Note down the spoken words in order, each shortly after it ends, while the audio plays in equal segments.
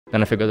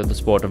Then I figured that the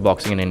sport of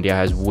boxing in India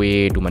has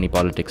way too many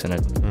politics in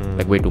it,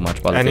 like way too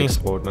much politics. Any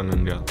sport in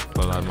India,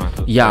 for that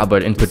matter. Yeah,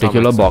 but in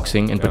particular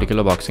boxing,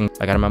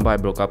 like I remember I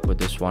broke up with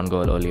this one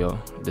girl earlier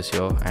this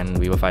year, and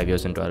we were 5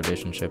 years into our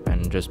relationship,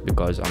 and just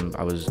because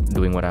I was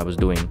doing what I was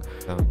doing,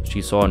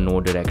 she saw no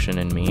direction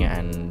in me,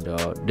 and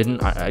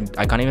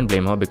I can't even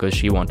blame her, because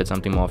she wanted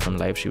something more from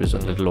life. She was a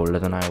little older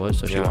than I was,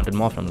 so she wanted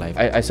more from life.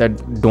 I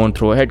said, don't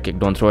throw a head kick,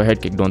 don't throw a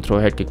head kick, don't throw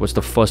a head kick. What's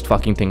the first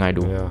fucking thing I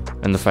do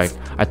in the fight?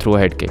 I throw a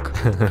head kick.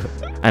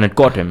 And it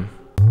caught him.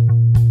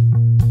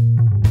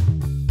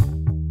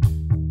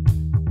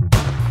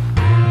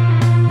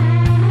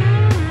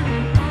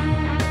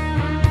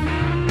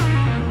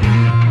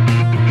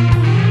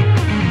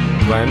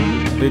 When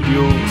did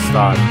you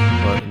start?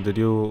 Did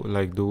you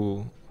like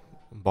do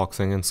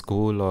boxing in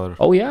school or?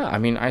 Oh yeah, I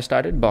mean, I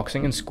started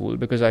boxing in school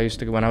because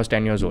when I was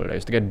 10 years old, I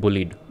used to get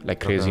bullied like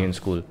crazy in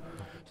school.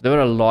 So there were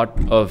a lot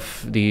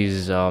of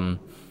these.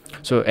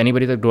 So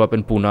anybody that grew up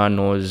in Pune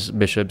knows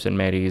Bishops and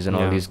Marys and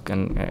all these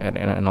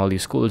and all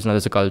these schools. Now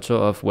there's a culture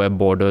of where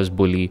boarders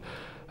bully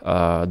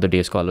the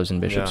day scholars in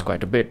Bishops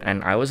quite a bit.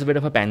 And I was a bit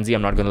of a pansy.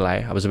 I'm not gonna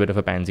lie. I was a bit of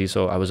a pansy.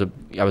 So I was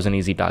an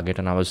easy target,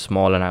 and I was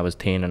small, and I was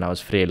thin, and I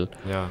was frail.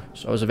 Yeah.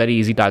 So I was a very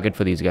easy target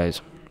for these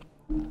guys,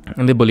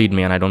 and they bullied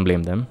me, and I don't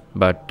blame them.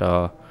 But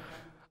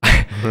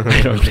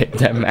I don't blame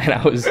them,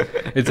 man.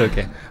 It's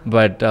okay.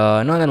 But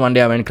no, then one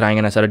day I went crying,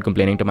 and I started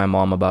complaining to my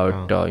mom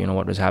about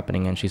what was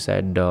happening, and she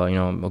said,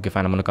 okay,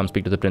 fine, I'm gonna come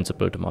speak to the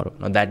principal tomorrow.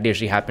 Now that day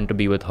she happened to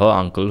be with her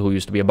uncle, who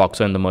used to be a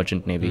boxer in the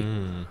Merchant Navy.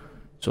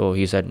 So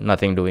he said,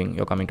 nothing doing.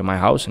 You're coming to my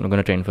house, and we're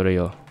gonna train for a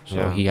year.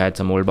 So he had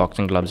some old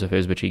boxing gloves of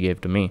his, which he gave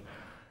to me,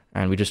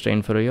 and we just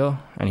trained for a year.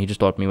 And he just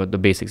taught me what the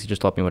basics. He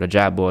just taught me what a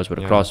jab was, what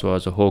a cross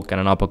was, a hook,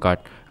 and an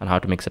uppercut, and how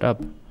to mix it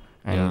up.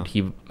 And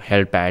he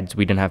held pads.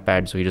 We didn't have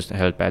pads, so he just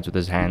held pads with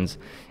his hands.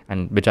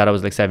 And Bichara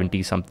was like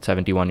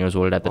 71 years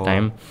old at the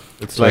time.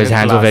 It's so like his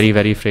hands were very,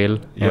 very frail.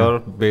 You're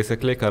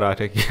basically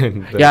karate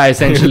kid. Yeah,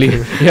 essentially.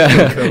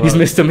 He's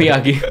Mr.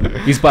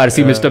 Miyagi. He's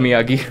Parsi Mr.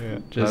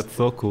 Miyagi. That's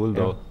so cool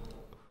though.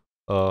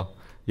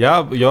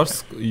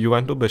 You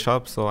went to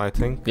Bishops, so I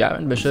think. Yeah, I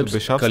went Bishops. So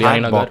Bishops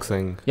had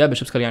boxing. Yeah,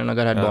 Bishops Kalyani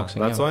Nagar had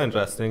boxing. That's so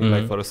interesting,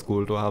 like for a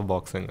school to have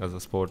boxing as a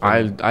sport.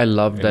 I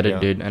loved that it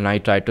did, and I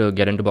tried to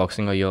get into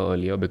boxing a year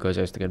earlier because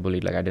I used to get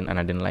bullied, I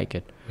didn't like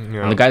it.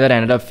 And the guy that I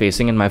ended up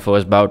facing in my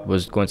first bout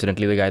was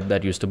coincidentally the guy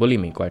that used to bully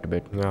me quite a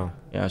bit.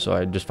 Yeah, so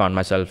I just found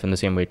myself in the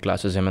same weight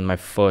class as him, and my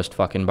first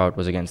fucking bout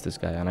was against this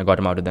guy, and I got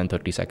him out within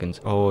 30 seconds.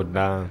 Oh,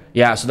 damn.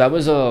 Yeah, so that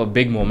was a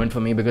big moment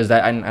for me, because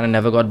I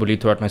never got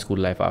bullied throughout my school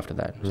life after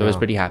that. So it was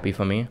pretty happy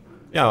for me.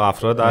 Yeah,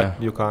 after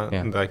that, you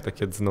can't, like, the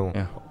kids know.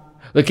 Yeah.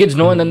 The kids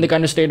know, and then they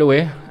kind of stayed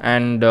away,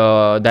 and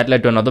that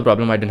led to another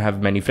problem. I didn't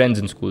have many friends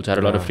in school, so I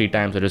had a lot of free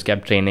time, so I just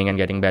kept training and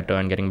getting better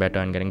and getting better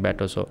and getting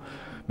better. So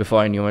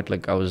before I knew it,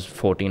 like, I was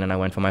 14 and I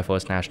went for my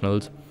first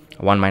nationals.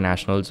 I won my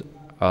nationals,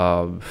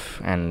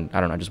 and I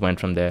don't know, I just went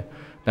from there.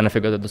 Then I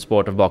figured that the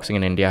sport of boxing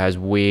in India has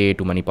way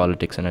too many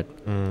politics in it,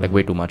 like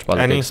way too much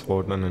politics. Any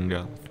sport in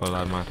India, for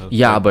that matter.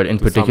 Yeah, but in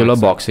particular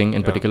boxing,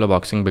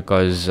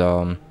 because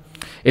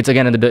it's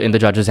again in the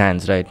judge's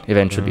hands, right?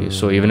 Eventually,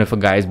 so even if a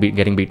guy is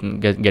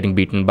getting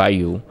beaten by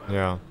you,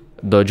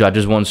 the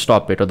judges won't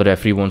stop it, or the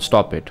referee won't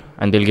stop it,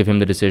 and they'll give him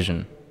the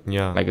decision.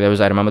 Yeah. Like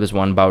I remember this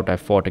one bout I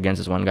fought against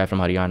this one guy from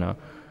Haryana.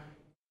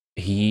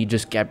 I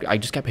just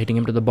kept hitting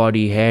him to the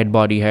body, head, and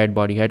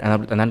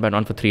that went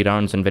on for 3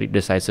 rounds, and very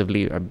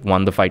decisively. I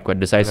won the fight quite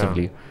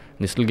decisively.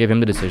 They still gave him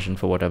the decision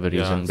for whatever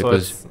reason,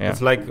 because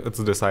it's like it's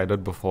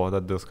decided before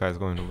that this guy's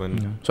going to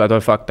win. So I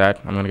thought, fuck that,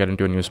 I'm gonna get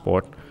into a new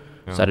sport.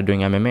 Started doing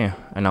MMA,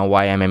 and now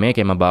why MMA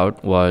came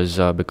about was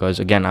because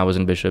again I was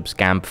in Bishop's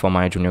camp for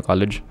my junior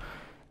college,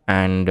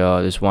 and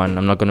this one,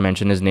 I'm not going to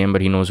mention his name,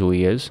 but he knows who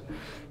he is.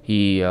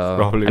 He's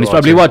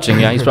probably watching.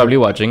 Yeah, he's probably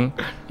watching.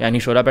 Yeah, and he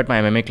showed up at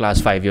my MMA class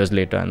 5 years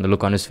later, and the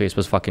look on his face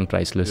was fucking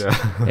priceless.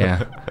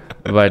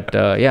 But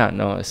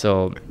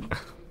so,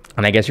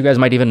 and I guess you guys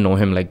might even know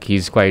him. Like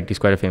he's quite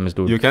a famous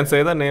dude. You can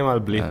say the name, I'll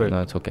bleep it.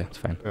 No, it's okay, it's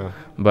fine.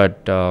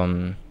 But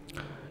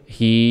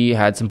he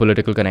had some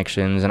political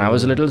connections, and I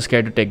was a little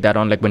scared to take that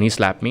on. Like when he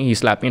slapped me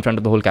in front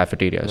of the whole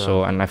cafeteria.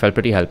 So, and I felt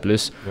pretty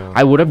helpless.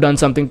 I would have done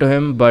something to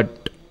him,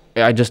 but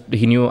I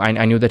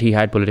knew that he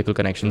had political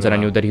connections, and I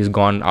knew that he's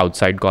gone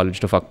outside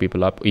college to fuck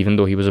people up, even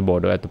though he was a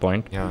boarder at the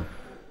point.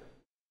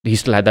 He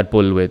still had that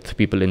pull with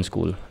people in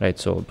school, right?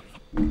 So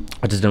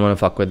I just didn't want to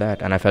fuck with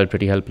that, and I felt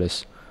pretty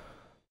helpless.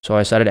 So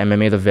I started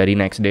MMA the very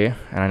next day,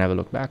 and I never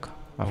looked back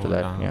after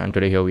that. Yeah, and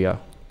today here we are.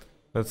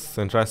 It's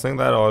interesting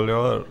that all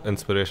your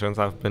inspirations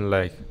have been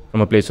like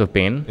from a place of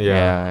pain.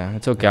 Yeah,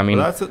 it's okay. I mean,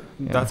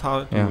 that's how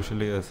it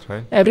usually is,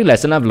 right? Every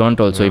lesson I've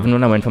learned also, even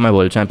when I went for my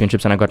world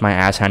championships and I got my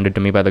ass handed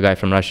to me by the guy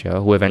from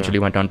Russia, who eventually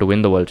went on to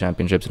win the world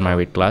championships in my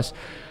weight class.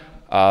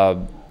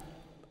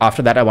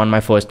 After that, I won my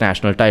first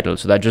national title,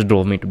 so that just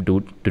drove me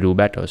to do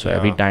better. So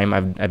every time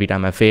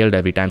I failed,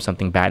 every time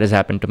something bad has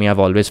happened to me, I've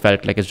always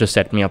felt like it's just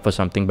set me up for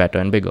something better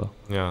and bigger.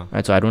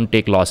 Right? So I don't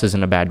take losses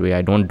in a bad way.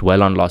 I don't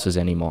dwell on losses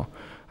anymore.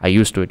 I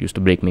used to. It used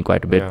to break me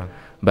quite a bit,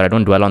 but I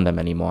don't dwell on them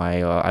anymore.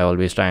 I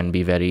always try and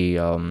be very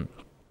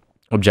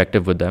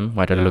objective with them.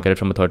 I try to look at it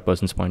from a third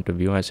person's point of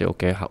view. I say,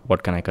 okay,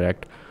 what can I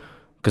correct?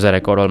 Because I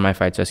record all my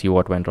fights, I see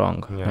what went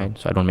wrong, right?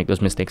 So I don't make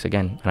those mistakes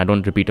again, and I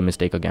don't repeat a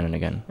mistake again and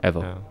again, ever.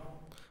 Yeah.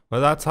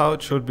 Well, that's how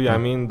it should be. I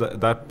mean,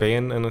 that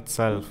pain in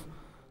itself,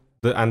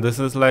 and this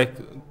is like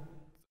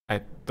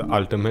at the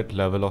ultimate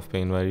level of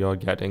pain where you're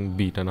getting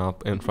beaten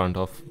up in front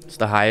of. It's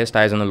the highest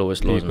highs and the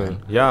lowest lows, people.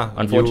 man. Yeah.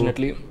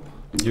 Unfortunately.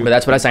 But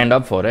that's what I signed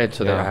up for, right?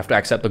 So that I have to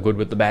accept the good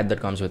with the bad that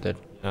comes with it.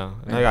 Yeah.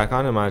 Like, I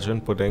can't imagine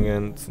putting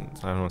in,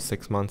 I don't know,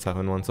 6 months,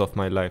 7 months of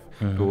my life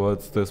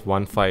towards this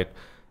one fight.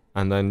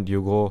 And then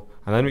you go,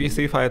 and then we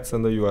see fights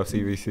in the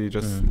UFC, we see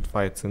just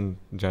fights in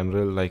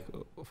general, like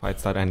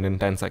fights that end in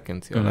 10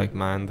 seconds. You're like,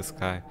 man, this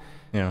guy.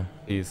 Yeah.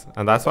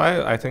 And that's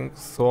why I think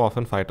so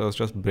often fighters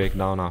just break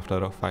down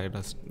after a fight.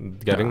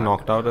 Getting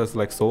knocked out is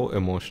like so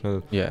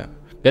emotional. Yeah.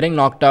 Getting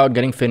knocked out,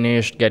 getting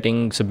finished,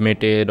 getting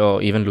submitted,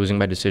 or even losing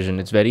by decision,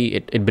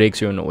 it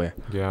breaks you in a way.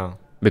 Yeah.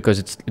 Because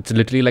it's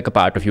literally like a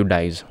part of you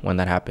dies when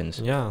that happens.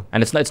 Yeah.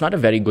 And it's not a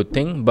very good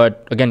thing,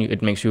 but again,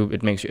 it makes you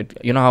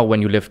you know how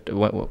when you lift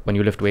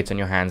weights and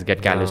your hands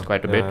get calloused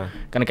quite a bit,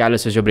 kind of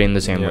calluses your brain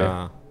the same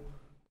way.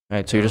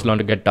 Right? So you just learn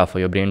to get tougher.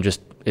 Your brain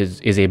just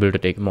is able to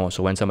take more.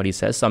 So when somebody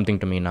says something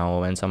to me now,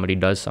 or when somebody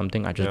does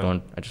something, I just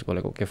go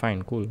like, okay,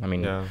 fine, cool. I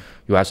mean,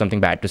 you have something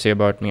bad to say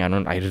about me, I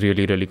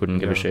really couldn't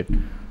give a shit.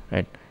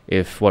 Right?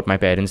 If what my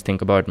parents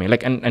think about me,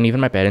 like, and even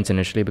my parents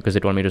initially, because they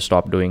told me to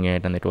stop doing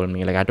it, and they told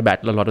me, like, I had to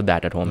battle a lot of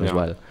that at home as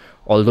well.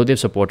 Although they've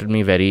supported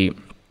me very,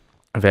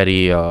 how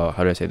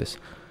do I say this?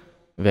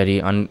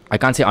 I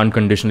can't say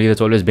unconditionally.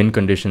 There's always been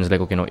conditions, like,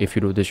 okay, no, if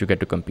you do this, you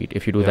get to compete.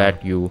 If you do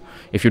that,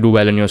 if you do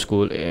well in your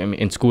school,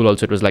 in school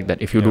also it was like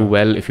that. If you do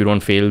well, if you don't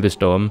fail this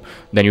term,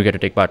 then you get to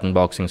take part in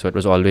boxing. So it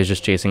was always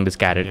just chasing this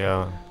carrot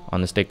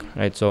on the stick,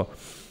 right? So,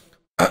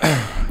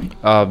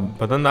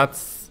 but then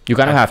you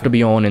kind of have to be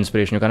your own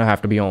inspiration. You kind of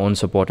have to be your own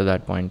support at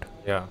that point.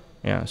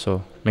 Yeah.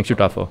 So makes you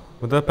tougher.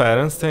 With the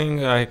parents thing,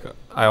 like,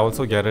 I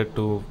also get it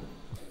to,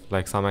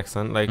 like, some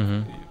extent. Like,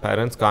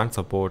 parents can't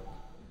support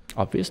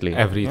obviously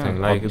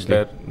everything. Like,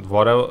 that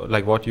whatever,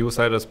 like what you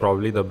said is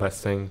probably the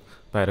best thing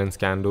parents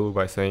can do,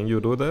 by saying you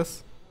do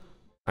this,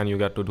 and you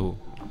get to do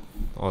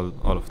all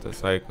of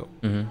this. Like,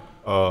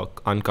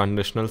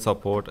 unconditional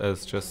support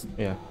is just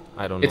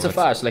I don't know. It's a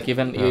farce. Like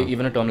even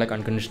a term like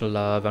unconditional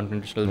love,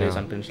 unconditional this,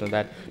 unconditional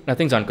that.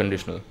 Nothing's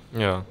unconditional.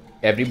 Yeah.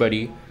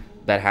 Everybody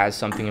that has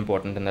something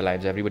important in their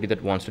lives, everybody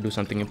that wants to do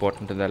something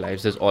important in their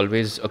lives, there's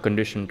always a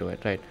condition to it,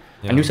 right?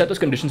 And you set those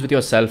conditions with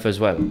yourself as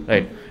well,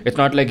 right? It's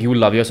not like you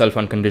love yourself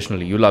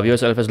unconditionally. You love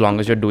yourself as long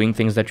as you're doing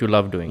things that you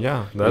love doing.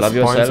 Yeah, there's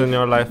points in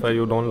your life where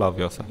you don't love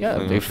yourself. Yeah,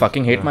 I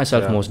fucking hate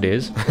myself most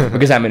days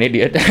because I'm an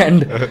idiot,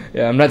 and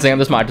I'm not saying I'm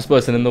the smartest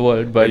person in the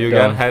world, but you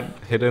get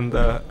hit in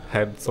the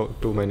head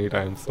too many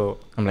times. So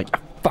I'm like,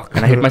 fuck,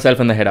 and I hit myself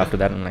in the head after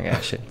that. I'm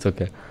like, shit, it's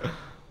okay.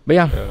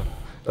 But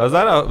does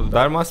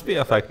that must be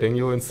affecting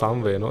you in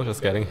some way, no?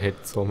 Just getting hit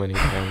so many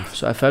times.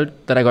 So I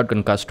felt that I got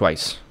concussed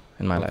twice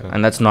in my life,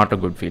 and that's not a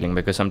good feeling,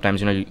 because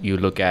sometimes you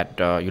look at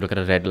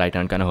a red light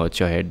and it kind of hurts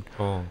your head.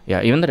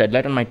 Yeah, even the red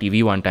light on my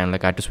TV one time,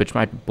 like I had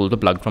to pull the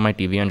plug from my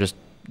TV, and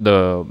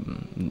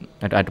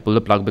I had to pull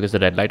the plug because the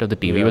red light of the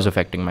TV was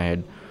affecting my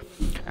head.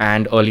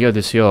 And earlier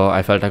this year,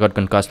 I felt I got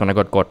concussed when I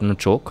got caught in a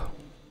choke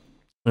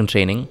in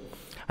training,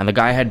 and the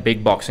guy had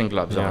big boxing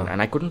gloves on,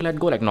 and I couldn't let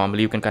go. Like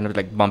normally you can kind of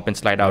like bump and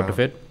slide out of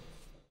it.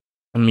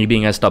 And me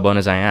being as stubborn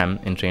as I am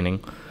in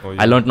training,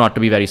 I learned not to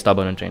be very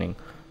stubborn in training.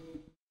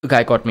 The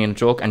guy caught me in a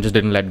choke and just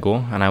didn't let go,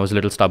 and I was a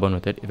little stubborn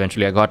with it.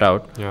 Eventually I got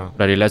out, but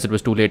I realized it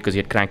was too late because he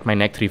had cranked my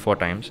neck 3-4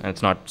 times, and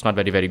it's not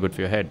very, very good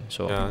for your head.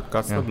 So it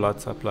cuts the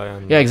blood supply.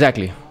 And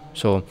exactly.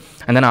 So,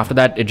 and then after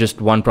that, it just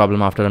one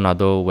problem after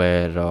another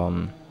where,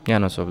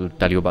 so we'll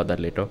tell you about that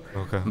later.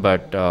 Okay.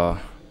 But,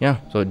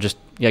 so just,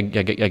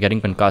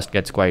 getting concussed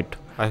gets quite...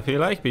 I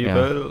feel like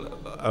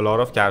a lot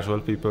of casual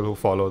people who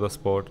follow the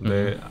sport,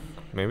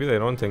 maybe they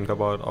don't think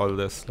about all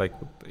this. Like,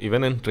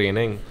 even in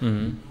training,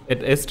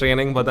 it is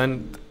training, but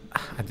then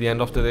at the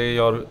end of the day,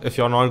 if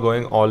you're not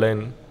going all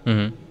in,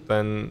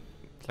 then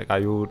like, are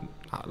you,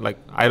 like,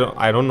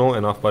 I don't know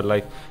enough, but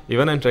like,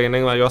 even in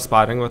training where you're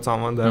sparring with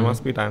someone, there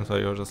must be times where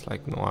you're just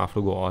like, no, I have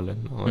to go all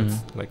in. No, it's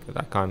like,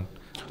 I can't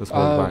just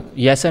hold back.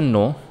 Yes and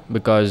no,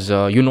 because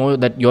you know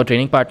that your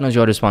training partner is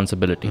your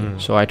responsibility.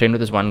 So I trained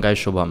with this one guy,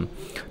 Shubham.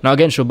 Now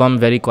again, Shubham,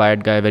 very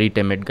quiet guy, very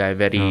timid guy,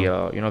 very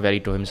very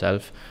to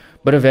himself,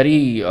 but a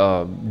very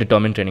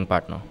determined training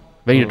partner,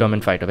 very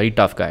determined fighter, very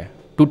tough guy.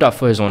 Too tough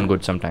for his own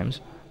good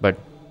sometimes, but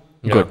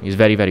good. He's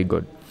very, very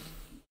good.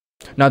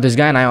 Now this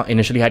guy and I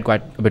initially had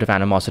quite a bit of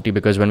animosity,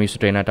 because when we used to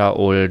train at our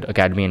old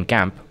academy in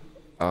camp,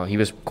 he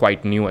was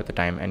quite new at the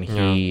time, and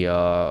he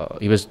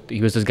was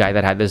this guy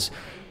that had this,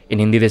 in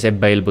Hindi they say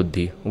bail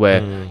buddhi,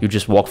 where you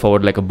just walk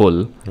forward like a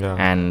bull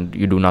and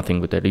you do nothing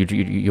with it.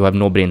 You have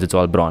no brains, it's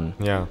all brawn.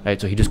 Right?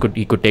 So he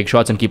could take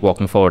shots and keep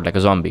walking forward like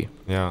a zombie.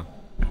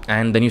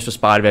 And then he used to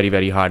spar very,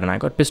 very hard, and I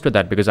got pissed with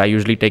that, because I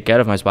usually take care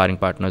of my sparring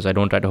partners. I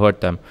don't try to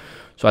hurt them.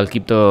 So I'll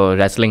keep the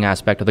wrestling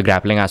aspect or the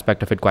grappling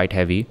aspect of it quite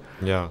heavy,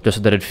 just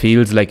so that it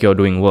feels like you're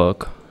doing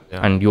work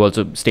and you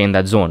also stay in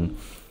that zone.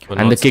 But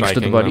and not the kicks to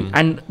the striking body, them.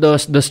 and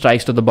the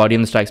strikes to the body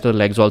and the strikes to the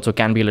legs also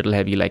can be a little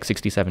heavy, like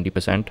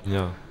 60-70%.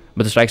 Yeah.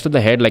 But the strikes to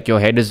the head, like your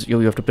head is, you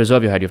have to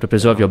preserve your head, you have to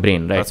preserve your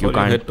brain, right? That's what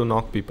you hit to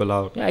knock people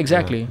out. Yeah,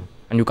 exactly.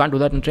 And you can't do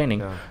that in training.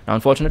 Yeah. Now,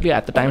 unfortunately,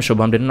 at the time,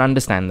 Shubham didn't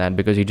understand that,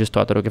 because he just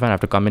thought that, okay, fine, I have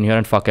to come in here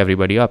and fuck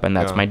everybody up, and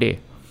that's my day.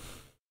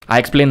 I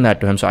explained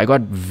that to him. So I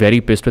got very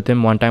pissed with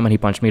him one time, and he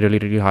punched me really,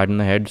 really hard in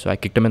the head. So I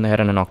kicked him in the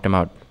head and I knocked him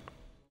out.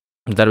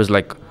 That was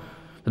like,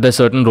 there's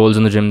certain roles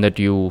in the gym that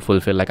you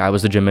fulfill. Like I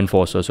was the gym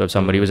enforcer. So if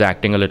somebody was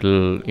acting a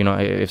little,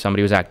 if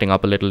somebody was acting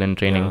up a little in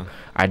training,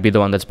 I'd be the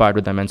one that sparred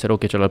with them and said,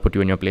 okay, chalo, I'll put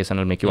you in your place and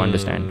I'll make you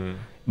understand.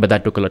 But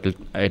that took a little,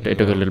 it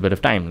took a little bit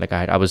of time. Like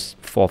I was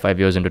 4 or 5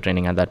 years into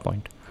training at that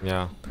point.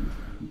 Yeah.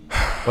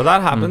 But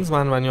that happens,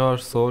 man, when you're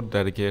so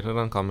dedicated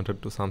and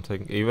committed to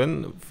something.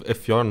 Even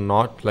if you're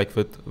not, like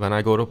when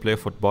I go to play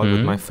football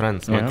with my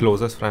friends, my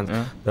closest friends,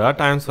 there are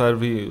times where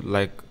we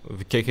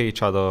kick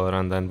each other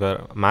and then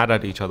we're mad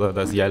at each other,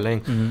 there's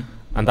yelling.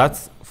 And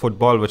that's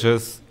football, which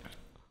is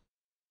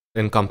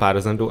in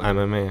comparison to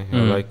MMA.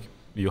 You're like,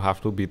 you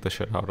have to beat the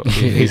shit out of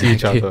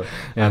each other.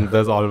 And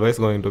there's always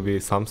going to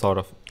be some sort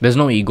of... There's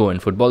no ego in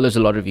football. There's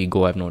a lot of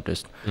ego, I've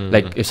noticed.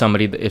 Like if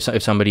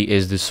somebody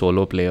is this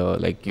solo player,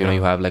 like, you know,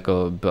 you have like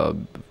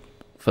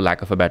for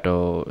lack of a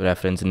better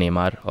reference,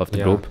 Neymar of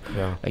the group.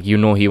 Like, you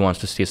know, he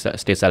wants to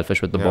stay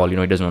selfish with the ball. You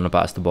know, he doesn't want to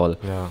pass the ball.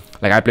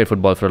 Like I played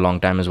football for a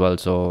long time as well.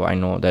 So I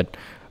know that,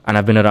 and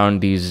I've been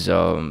around these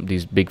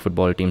big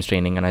football teams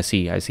training, and you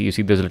see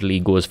there's little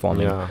egos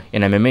forming.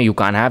 In MMA, you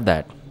can't have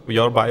that.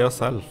 You're by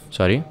yourself.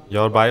 Sorry?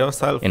 You're by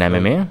yourself. In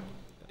MMA?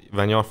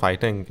 When you're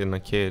fighting in a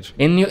cage.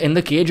 In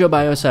the cage, you're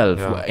by yourself.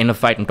 In a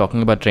fight, I'm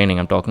talking about training.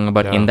 I'm talking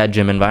about in that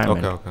gym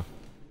environment. Okay.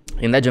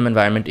 In that gym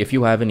environment, if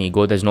you have an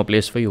ego, there's no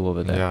place for you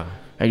over there.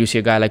 And you see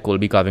a guy like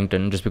Colby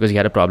Covington, just because he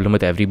had a problem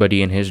with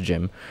everybody in his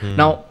gym.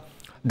 Now,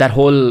 that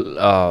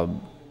whole...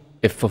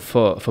 if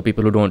for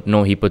people who don't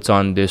know, he puts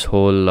on this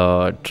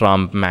whole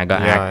Trump MAGA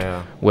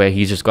act where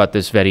he's just got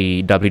this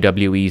very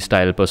WWE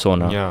style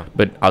persona.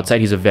 But outside,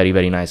 he's a very,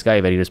 very nice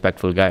guy, very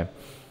respectful guy.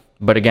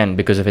 But again,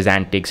 because of his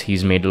antics,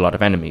 he's made a lot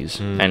of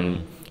enemies.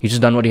 And he's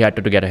just done what he had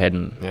to get ahead,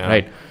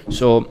 right?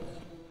 So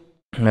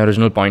my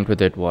original point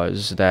with it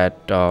was that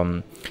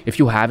if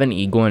you have an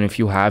ego and if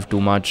you have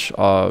too much,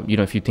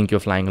 if you think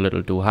you're flying a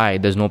little too high,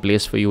 there's no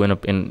place for you in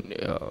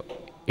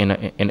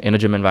a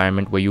gym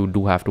environment where you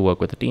do have to work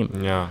with a team.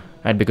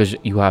 Right? Because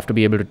you have to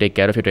be able to take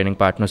care of your training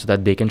partner so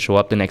that they can show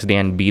up the next day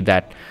and be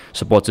that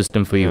support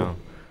system for you.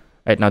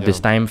 Right now, this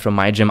time from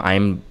my gym,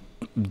 I'm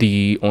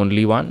the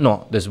only one.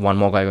 No, there's one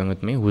more guy going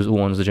with me who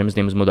owns the gym. His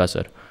name is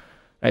Mudassar.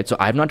 Right? So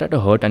I've not tried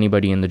to hurt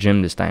anybody in the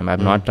gym this time.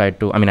 I've not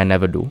tried to, I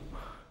never do.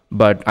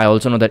 But I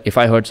also know that if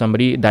I hurt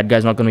somebody, that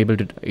guy's not going to be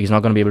able to, he's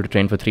not going to be able to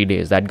train for 3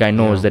 days. That guy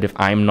knows that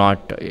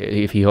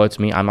if he hurts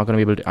me, I'm not going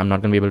to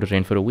be able to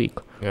train for a week.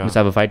 Because I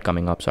have a fight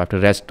coming up. So I have to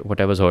rest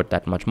whatever's hurt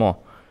that much more.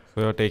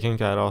 So you're taking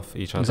care of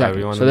each other.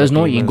 Exactly. So there's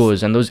no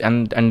egos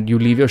and you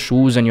leave your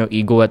shoes and your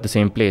ego at the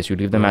same place. You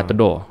leave them at the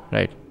door,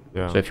 right?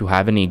 So if you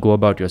have an ego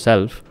about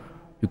yourself,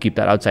 you keep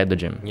that outside the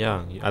gym.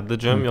 At the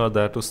gym, you're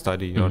there to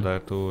study. You're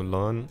there to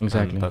learn.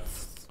 Exactly. And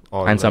that's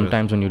all. And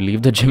sometimes when you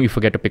leave the gym, you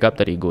forget to pick up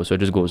that ego. So it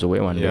just goes away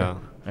one day.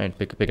 Right?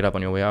 Pick it up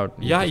on your way out.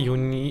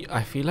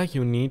 I feel like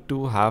you need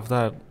to have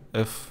that.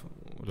 If,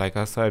 like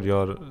I said,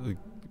 you're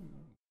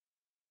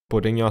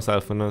putting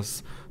yourself in a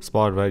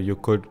spot where you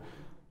could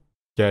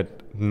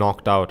get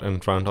knocked out in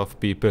front of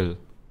people,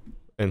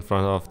 in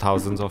front of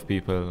thousands of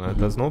people.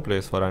 There's no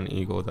place for an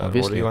ego there.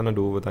 Obviously. What are you gonna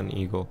do with an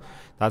ego?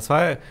 That's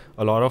why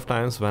a lot of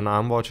times when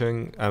I'm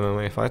watching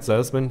MMA fights,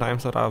 there's been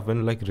times that I've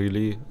been like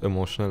really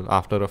emotional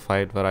after a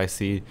fight where I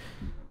see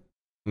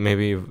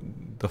maybe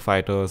the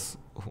fighters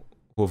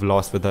who've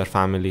lost with their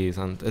families,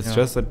 and it's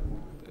just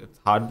it's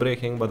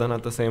heartbreaking, but then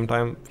at the same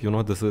time,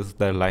 this is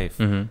their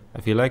life.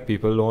 I feel like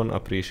people don't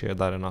appreciate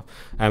that enough.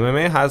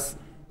 MMA has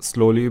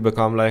slowly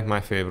become like my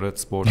favorite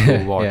sport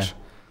to watch.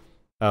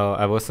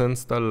 Ever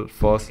since the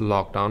first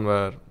lockdown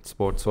where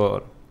sports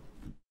were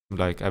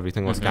like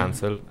everything was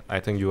cancelled, I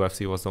think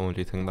UFC was the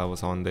only thing that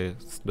was on. They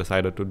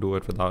decided to do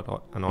it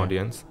without an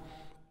audience.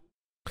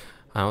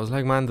 And I was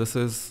like, man, this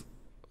is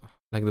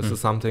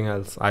something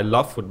else. I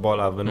love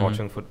football. I've been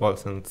watching football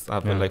since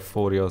I've been like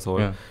 4 years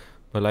old.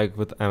 But like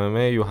with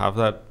MMA, you have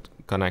that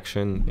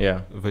connection,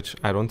 which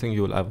I don't think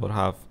you'll ever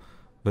have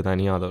with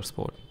any other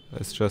sport.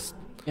 It's just...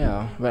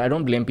 but I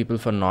don't blame people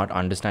for not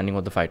understanding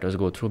what the fighters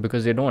go through,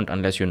 because they don't.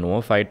 Unless you know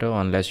a fighter,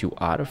 unless you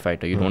are a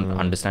fighter, you don't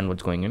understand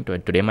what's going into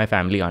it. Today, my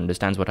family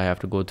understands what I have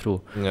to go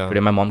through. Today,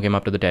 my mom came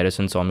up to the terrace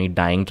and saw me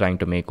dying trying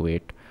to make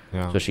weight.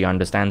 So she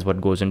understands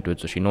what goes into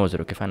it. So she knows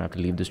that, okay, fine, I have to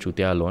leave this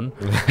chutia alone.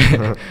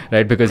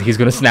 Right? Because he's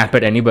going to snap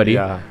at anybody.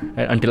 Right?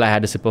 Until I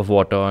had a sip of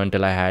water,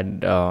 until I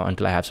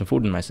have some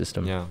food in my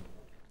system.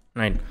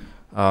 Right?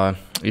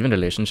 Even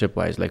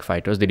relationship-wise, like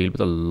fighters, they deal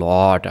with a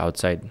lot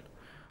outside.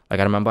 Like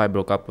I remember I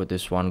broke up with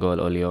this one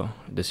girl earlier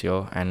this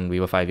year, and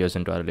we were 5 years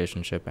into our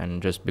relationship, and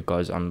just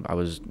because I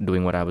was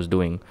doing what I was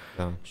doing,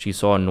 she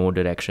saw no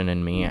direction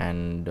in me,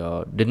 and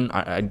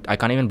I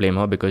can't even blame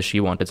her, because she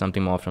wanted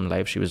something more from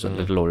life. She was a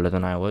little older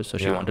than I was, so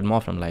she wanted more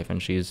from life,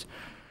 and she's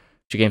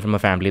she came from a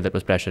family that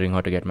was pressuring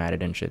her to get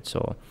married and shit.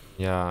 So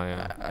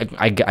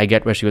I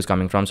get where she was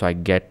coming from. So I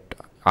get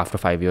after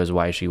 5 years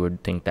why she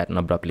would think that and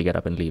abruptly get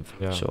up and leave.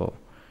 So,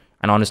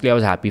 and honestly, I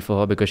was happy for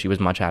her because she was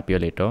much happier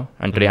later.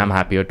 And today I'm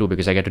happier too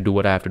because I get to do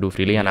what I have to do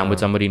freely and I'm with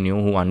somebody new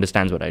who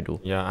understands what I do.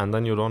 Yeah, and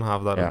then you don't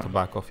have that at the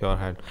back of your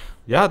head.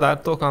 Yeah,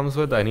 that though comes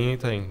with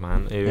anything,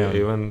 man.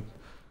 Even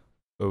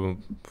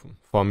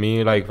for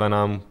me, like when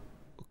I'm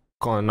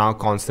now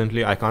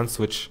constantly, I can't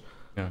switch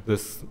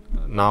this.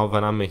 Now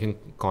when I'm making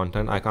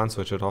content, I can't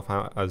switch it off.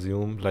 I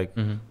assume like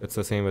it's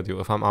the same with you.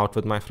 If I'm out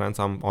with my friends,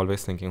 I'm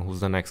always thinking, who's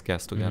the next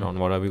guest to get on?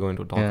 What are we going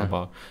to talk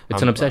about?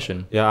 It's an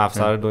obsession. I've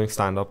started doing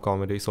stand-up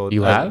comedy. So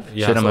you have?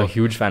 Yeah, shit, I'm a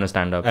huge fan of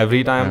stand-up.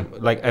 Every time,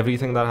 like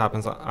everything that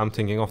happens, I'm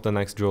thinking of the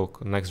next joke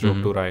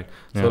to write.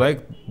 So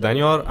like then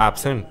you're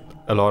absent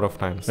a lot of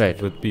times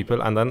with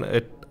people, and then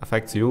it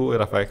affects you,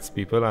 it affects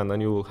people, and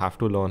then you have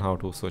to learn how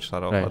to switch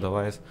that off.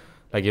 Otherwise,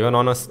 like even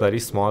on a very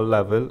small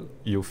level,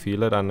 you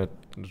feel it, and it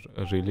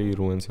really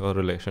ruins your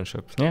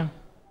relationships.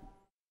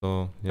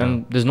 So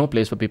and there's no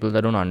place for people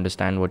that don't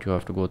understand what you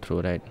have to go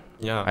through, right?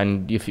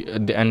 And if you,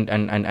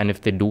 and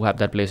if they do have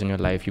that place in your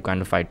life, you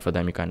kind of fight for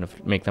them, you kind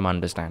of make them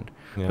understand.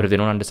 But if they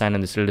don't understand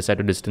and they still decide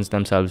to distance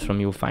themselves from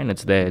you, fine,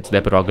 it's their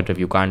prerogative.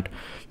 You can't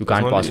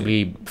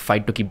possibly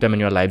fight to keep them in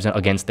your lives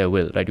against their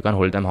will, right? You can't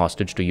hold them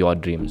hostage to your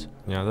dreams.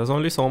 There's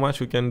only so much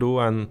you can do,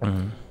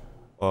 and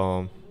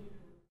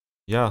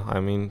I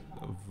mean,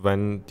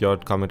 when you're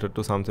committed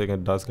to something,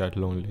 it does get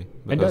lonely.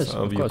 Because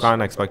you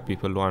can't expect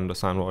people to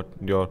understand what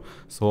you're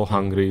so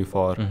hungry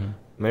for.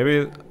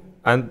 Maybe,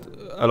 and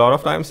a lot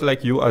of times,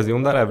 like you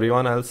assume that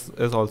everyone else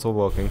is also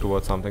working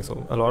towards something.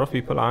 So a lot of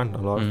people aren't. A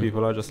lot of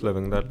people are just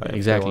living that life.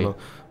 Exactly. They want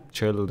to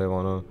chill. They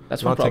want to.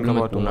 That's one problem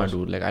with Pune,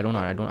 dude. Like I don't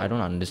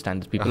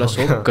understand this. People are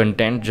so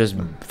content just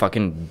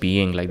fucking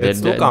being. Like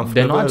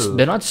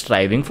they're not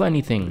striving for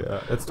anything.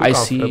 It's too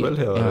comfortable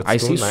here. I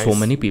see so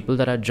many people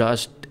that are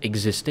just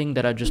existing,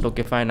 that are just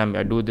okay, fine,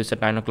 I do this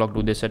at 9 o'clock,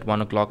 do this at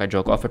 1 o'clock, I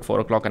jerk off at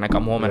 4 o'clock, and I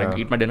come home and I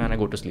eat my dinner and I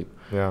go to sleep.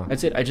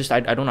 That's it.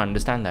 I don't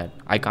understand that.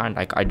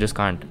 I just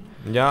can't.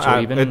 So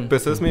it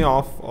pisses me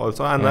off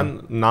also, and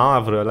then now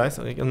I've realized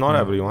like, not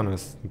everyone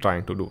is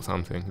trying to do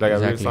something.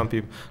 Like some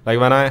people, like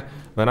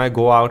when I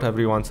go out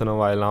every once in a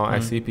while now, I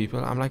see people,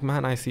 I'm like,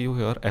 man, I see you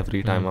here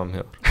every time I'm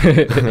here.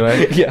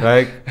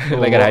 Right?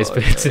 Like at high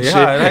spirits and shit.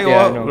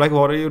 Like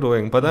what are you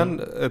doing? But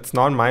then it's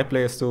not my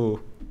place to,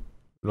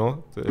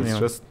 it's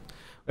just,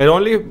 it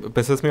only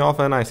pisses me off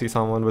when I see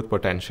someone with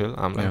potential.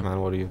 I'm like,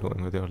 man, what are you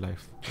doing with your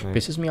life?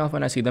 Pisses me off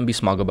when I see them be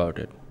smug about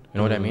it. You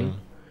know what I mean?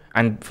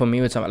 And for me,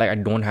 it's like I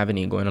don't have an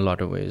ego in a lot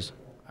of ways,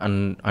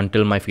 and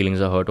until my feelings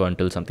are hurt or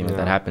until something like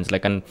that happens.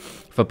 Like, and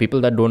for people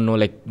that don't know,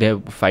 like,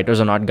 fighters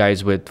are not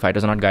guys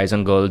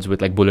and girls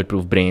with like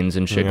bulletproof brains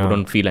and shit who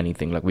don't feel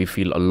anything. Like, we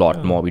feel a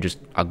lot more. We just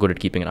are good at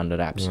keeping it under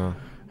wraps,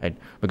 right?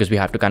 Because we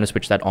have to kind of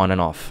switch that on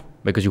and off.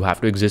 Because you have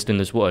to exist in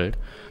this world.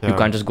 You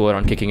can't just go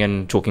around kicking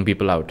and choking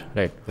people out,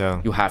 right?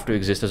 You have to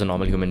exist as a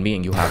normal human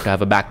being. You have to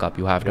have a backup.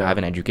 You have to have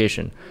an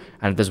education.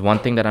 And if there's one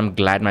thing that I'm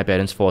glad my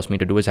parents forced me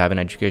to do is have an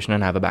education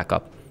and have a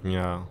backup.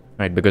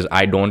 Right? Because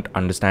I don't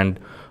understand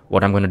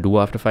what I'm going to do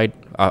after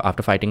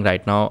fighting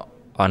right now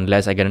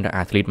unless I get into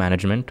athlete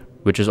management,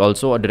 which is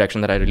also a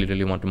direction that I really,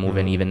 really want to move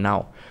in even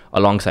now,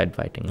 alongside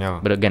fighting.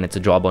 But again, it's a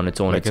job on its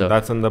own. Like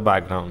that's in the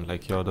background.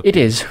 Like you're the. It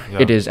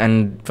is,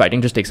 and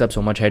fighting just takes up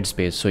so much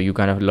headspace. So you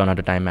kind of learn how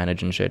to time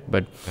manage and shit.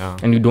 But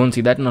and you don't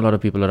see that in a lot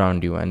of people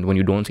around you. And when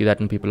you don't see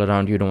that in people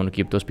around you, you don't want to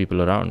keep those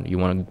people around. You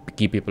want to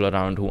keep people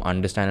around who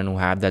understand and who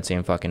have that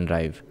same fucking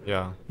drive.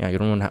 You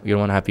don't want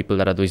to have people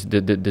that are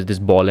this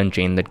ball and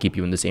chain that keep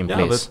you in the same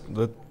place.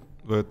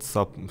 With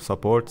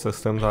support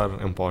systems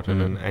are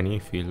important in any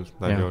field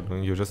that you're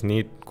doing. You just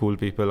need cool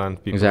people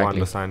and people who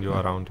understand you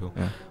around you.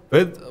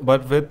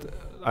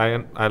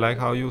 I like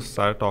how you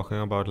start talking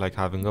about like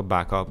having a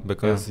backup,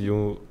 because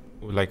you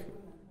like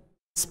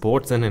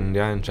sports in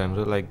India in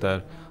general, like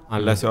that,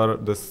 unless you're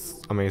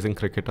this amazing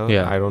cricketer,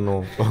 I don't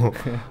know.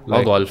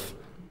 Like, or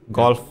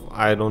golf,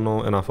 I don't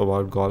know enough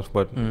about golf,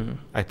 but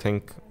I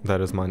think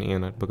there is money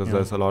in it because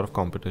there's a lot of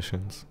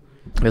competitions.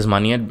 There's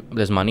money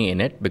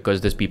in it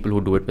because there's people who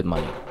do it with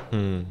money.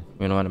 You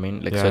know what I mean?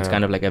 Like so it's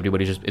kind of like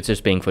it's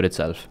just paying for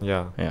itself.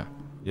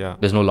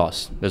 There's no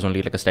loss. There's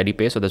only like a steady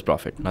pace, so there's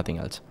profit, nothing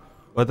else.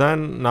 But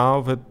then now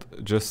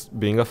with just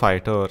being a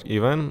fighter,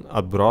 even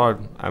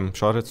abroad, I'm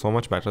sure it's so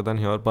much better than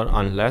here. But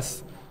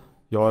unless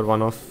you're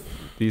one of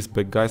these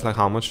big guys, like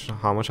how much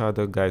are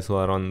the guys who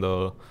are on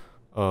the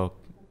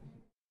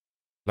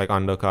like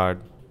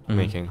undercard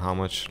making? How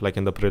much, like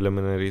in the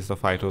preliminaries, the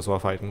fighters who are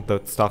fighting,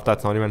 the stuff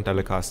that's not even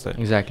telecasted,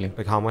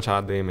 like how much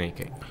are they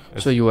making?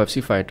 So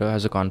UFC fighter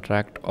has a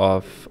contract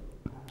of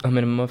a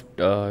minimum of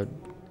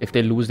if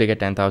they lose they get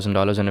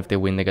 $10,000, and if they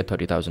win they get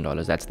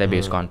 $30,000. That's their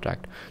base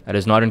contract. That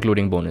is not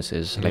including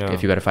bonuses, like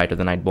if you get a fight of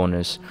the night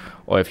bonus,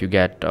 or if you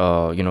get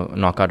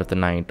knockout of the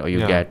night, or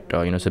you get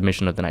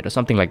submission of the night, or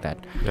something like that.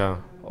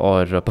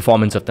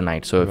 performance of the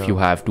night. So if you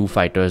have two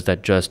fighters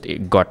that just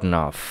got in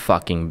a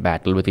fucking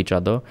battle with each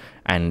other,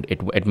 and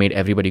it made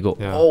everybody go,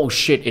 oh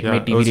shit, it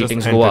made TV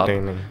ratings go up.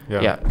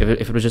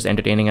 If it was just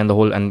entertaining and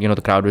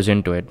the crowd was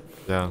into it,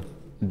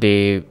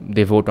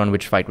 they vote on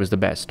which fight was the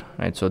best,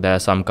 right? So there are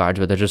some cards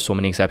where there's just so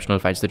many exceptional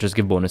fights that just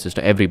give bonuses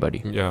to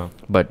everybody.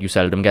 But you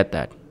seldom get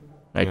that,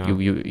 right?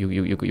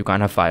 You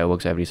can't have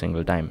fireworks every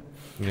single time.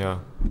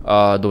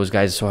 Those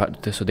guys, so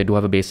they do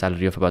have a base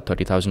salary of about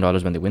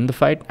 $30,000 when they win the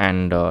fight,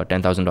 and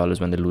 $10,000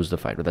 when they lose the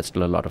fight. But that's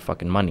still a lot of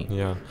fucking money.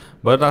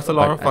 But that's a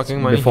lot of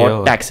fucking money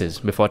before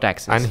taxes.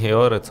 And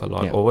here it's a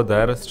lot. Over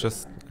there it's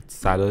just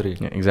salary.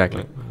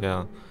 Exactly.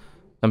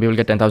 Some people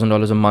get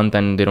 $10,000 a month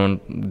and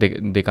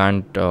they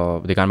can't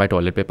buy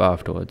toilet paper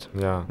afterwards.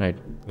 Right.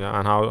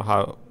 And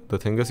how the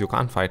thing is, you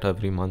can't fight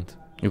every month.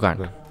 You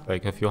can't.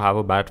 Like if you have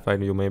a bad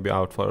fight, you may be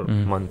out for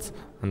months,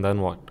 and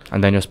then what?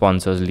 And then your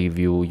sponsors leave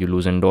you. You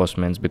lose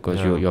endorsements because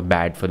you're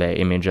bad for their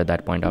image at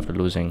that point after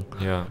losing.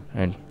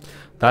 And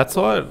that's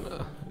what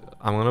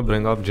I'm gonna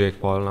bring up Jake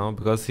Paul now,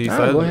 because he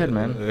said. Go ahead,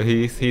 man.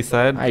 He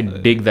said. I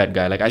dig that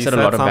guy. Like I said a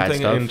lot of bad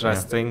stuff. Something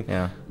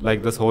interesting.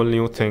 Like this whole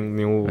new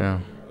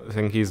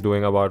thing he's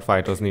doing about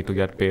fighters need to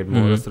get paid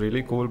more. It's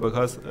really cool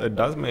because it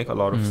does make a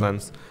lot of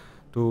sense.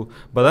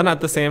 But then at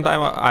the same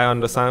time, I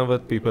understand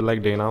with people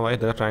like Dana White,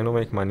 they're trying to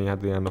make money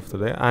at the end of the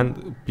day,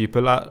 and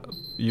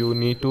you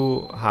need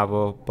to have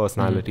a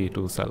personality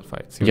to sell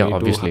fights. You need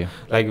obviously.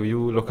 Like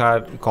you look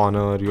at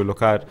Conor, you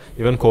look at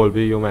even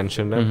Colby, you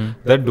mentioned him.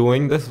 They're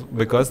doing this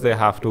because they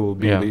have to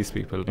be these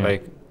people.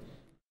 Like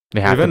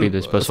they have to be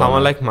this person.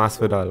 Someone like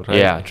Masvidal, right?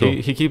 Yeah, true.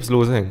 He keeps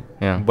losing.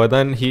 But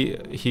then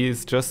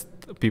he's just,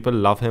 people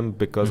love him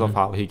because of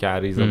how he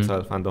carries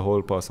himself and the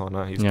whole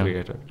persona he's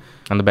created.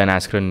 And the Ben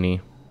Askren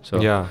knee. So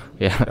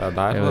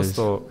that was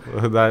so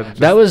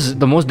that was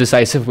the most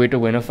decisive way to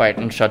win a fight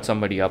and shut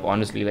somebody up.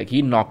 Honestly, like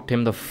he knocked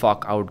him the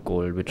fuck out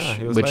cold, which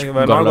like,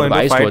 got a lot of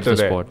eyes towards the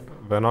sport.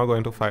 We're not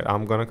going to fight.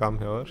 I'm gonna come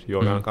here.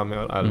 You're gonna come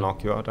here. I'll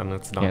knock you out, and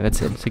it's done. Yeah,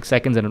 that's it. 6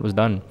 seconds and it was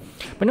done.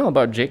 But no,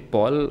 about Jake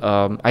Paul,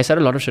 I said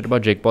a lot of shit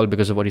about Jake Paul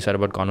because of what he said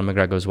about Conor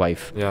McGregor's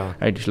wife.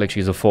 Right? Like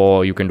she's a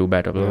 4. You can do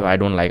better. I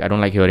don't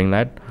like hearing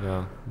that.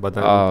 But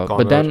then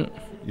Conor,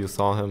 you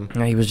saw him.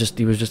 Yeah, he was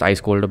just ice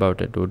cold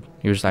about it, dude.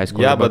 He was just ice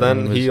cold. Yeah, but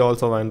then he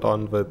also went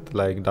on with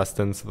like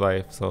Dustin's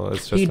wife, so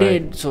it's just. He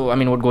did. So I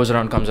mean, what goes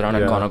around comes around,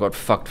 and Conor got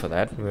fucked for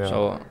that.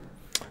 So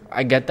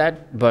I get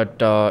that,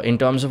 but in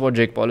terms of what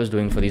Jake Paul is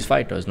doing for these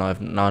fighters, now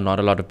not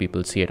a lot of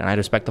people see it, and I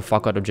respect the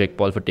fuck out of Jake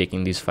Paul for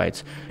taking these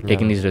fights,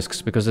 taking these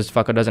risks, because this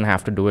fucker doesn't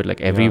have to do it.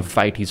 Like every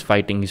fight he's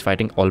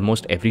fighting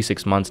almost every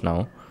 6 months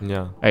now.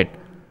 Right.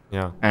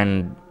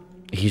 And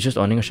he's just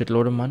earning a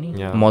shitload of money,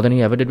 more than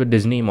he ever did with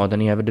Disney, more than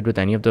he ever did with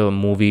any of the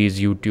movies,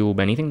 YouTube,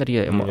 anything that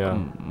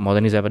more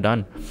than he's ever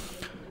done.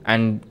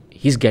 And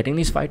he's getting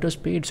these fighters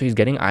paid, so he's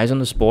getting eyes on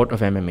the sport of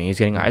MMA, he's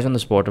getting eyes on the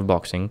sport of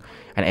boxing,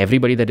 and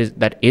everybody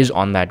that is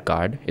on that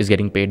card is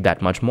getting paid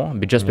that much more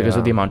just because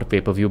of the amount of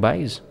pay-per-view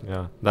buys.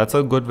 That's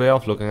a good way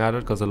of looking at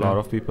it, because a lot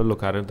of people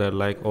look at it, they're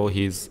like, oh,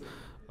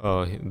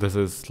 this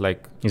is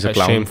like he's a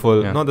clown.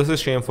 Shameful. No, this is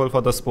shameful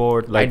for the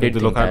sport. Like, if you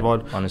look at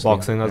what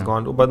boxing has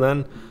gone to. But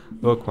then,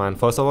 look, man,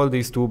 first of all,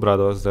 these two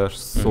brothers, they're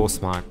so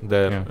smart.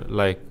 They're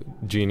like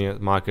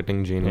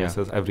marketing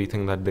geniuses,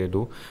 everything that they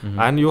do.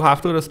 And you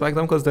have to respect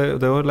them, because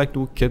they were like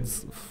two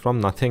kids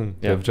from nothing.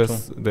 They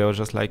were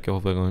just like, yo,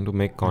 we're going to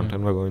make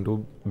content, we're going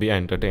to be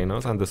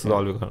entertainers, and this is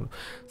all we're going to do.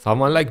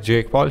 Someone like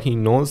Jake Paul, he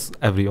knows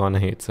everyone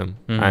hates him,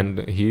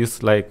 and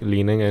he's like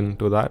leaning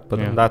into that. But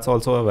then that's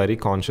also a very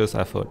conscious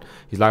effort.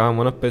 He's like, I'm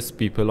going to piss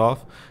people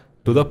off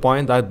to the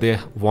point that they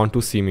want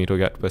to see me to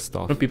get pissed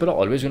off. People are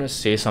always going to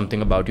say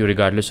something about you,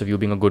 regardless of you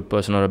being a good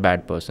person or a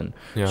bad person.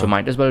 So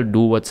might as well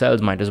do what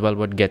sells, might as well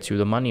what gets you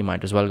the money,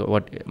 might as well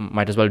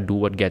do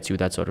what gets you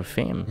that sort of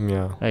fame.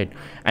 Right.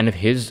 And if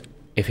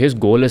his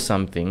goal is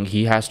something,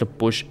 he has to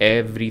push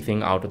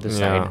everything out of the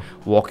side,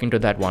 walk into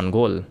that one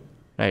goal.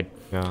 Right.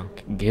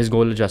 His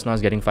goal just now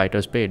is getting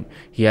fighters paid.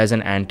 He has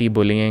an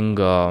anti-bullying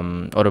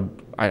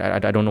I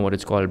don't know what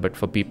it's called, but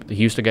for people,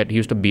 he used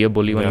to be a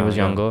bully when he was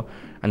younger,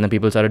 and then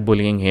people started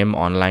bullying him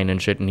online and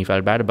shit, and he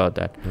felt bad about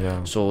that.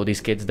 So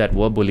these kids that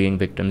were bullying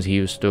victims, he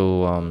used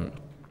to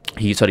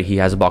he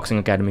has a boxing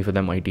academy for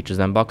them where he teaches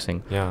them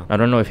boxing. I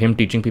don't know if him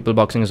teaching people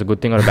boxing is a good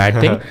thing or a bad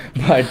thing,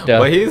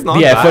 but he's not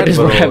bad,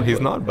 bro.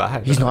 He's not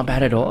bad. He's not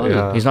bad at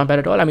all. He's not bad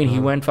at all. I mean, he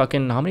went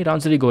fucking, how many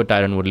rounds did he go with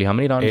Tyron Woodley? How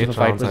many rounds of the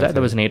fight was that?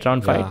 There was an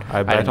 8-round fight.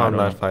 I bet on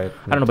that fight.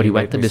 I don't know, but he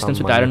went the distance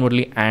with Tyron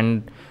Woodley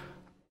and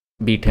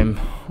beat him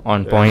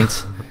on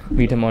points.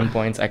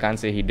 I can't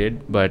say he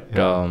did, but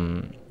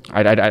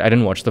I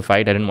didn't watch the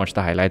fight. I didn't watch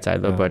the highlights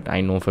either, but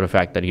I know for a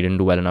fact that he didn't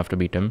do well enough to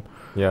beat him.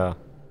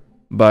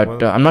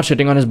 But I'm not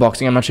shitting on his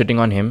boxing. I'm not shitting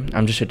on him.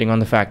 I'm just shitting on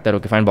the fact that,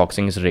 okay, fine,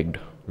 boxing is rigged.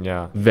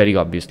 Yeah. Very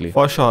obviously.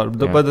 For sure.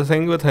 But the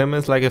thing with him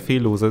is like if he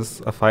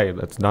loses a fight,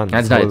 it's done.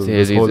 That's done.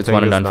 It's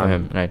one and done for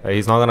him. Right.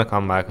 He's not going to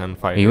come back and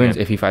fight. He wins.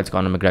 If he fights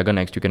Conor McGregor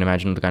next, you can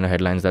imagine the kind of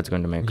headlines that's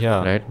going to make.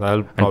 Yeah. Right.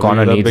 That'll And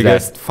Conor the needs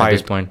biggest that fight at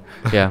this point.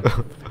 Yeah.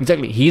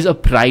 Exactly. He's a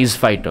prize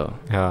fighter.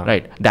 Yeah.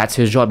 Right. That's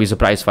his job. He's a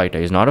prize fighter.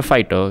 He's not a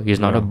fighter. He's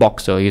not a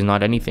boxer. He's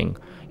not anything.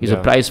 He's a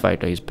prize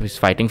fighter. He's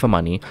fighting for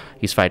money.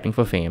 He's fighting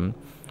for fame.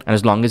 And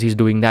as long as he's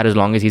doing that, as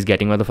long as he's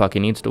getting where the fuck he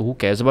needs to, who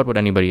cares about what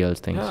anybody else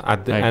thinks? Yeah,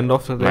 at the end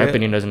of the day, my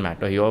opinion doesn't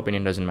matter. Your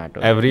opinion doesn't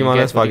matter. Everyone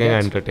is fucking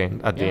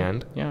entertained at the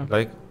end. Yeah.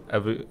 Like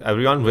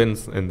everyone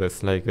wins in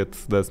this. Like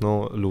there's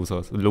no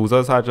losers.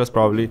 Losers are just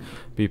probably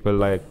people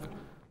like.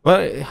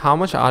 Well, how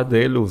much are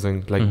they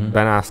losing? Like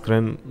Ben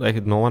Askren,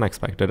 like no one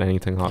expected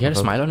anything out of him. He had a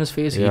smile on his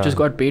face. He just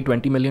got paid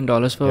 $20 million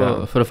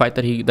for a fight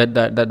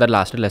that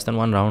lasted less than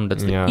one round.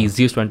 That's the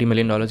easiest $20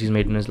 million he's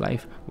made in his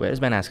life. Where is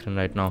Ben Askren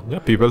right now? Yeah,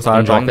 people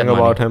started talking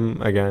about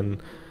him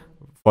again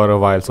for a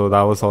while, so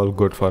that was all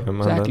good for him.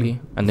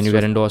 Exactly. And then you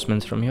get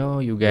endorsements from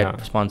here, you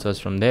get sponsors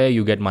from there,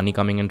 you get money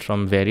coming in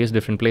from various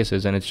different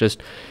places, and it's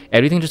just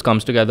everything just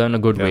comes together in a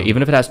good way.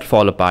 Even if it has to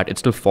fall apart, it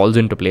still falls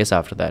into place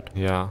after that.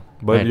 Yeah.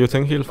 But you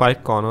think he'll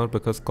fight Conor?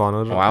 Because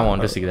Conor... Oh, I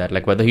want to see that.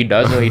 Like whether he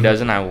does or he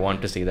doesn't, I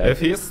want to see that. If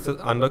he's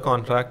under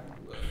contract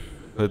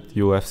with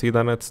UFC,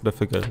 then it's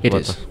difficult. It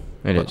is.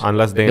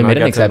 Unless Dana they made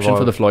an gets exception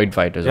involved. for the Floyd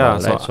fight as well.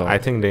 So, right? So I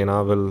think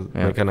Dana will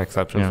make an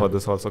exception for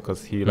this also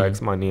because he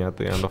likes money at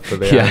the end of the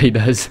day. Yeah, he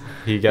does.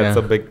 He gets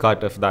a big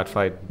cut if that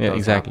fight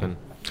does happen.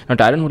 Now,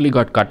 Tyron Woodley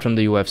got cut from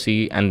the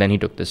UFC and then he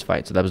took this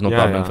fight. So there was no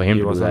problem for him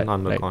to do that. He wasn't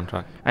under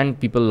contract. And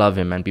people love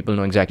him and people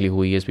know exactly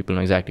who he is. People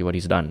know exactly what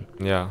he's done.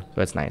 Yeah.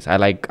 So it's nice. I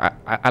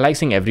like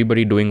seeing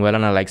everybody doing well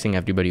and I like seeing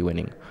everybody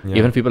winning.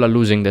 Even if people are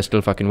losing, they're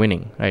still fucking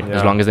winning. Right?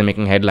 As long as they're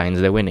making headlines,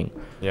 they're winning.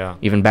 Yeah.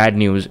 Even bad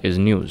news is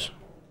news.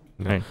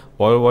 Right.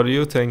 What do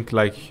you think,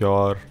 like,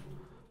 do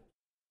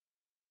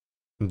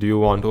you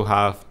want to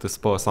have this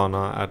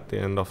persona at the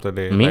end of the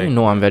day? Me? Like,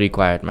 No, I'm very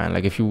quiet, man.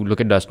 Like, if you look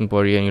at Dustin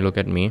Poirier and you look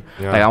at me,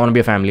 like, I want to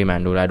be a family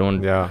man, dude. I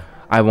don't... Yeah.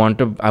 I want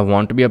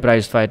to be a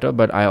prize fighter,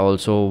 but I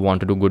also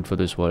want to do good for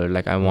this world.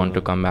 Like, I want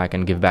to come back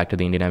and give back to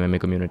the Indian MMA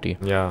community.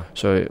 Yeah.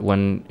 So,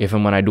 if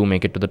and when I do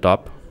make it to the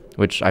top,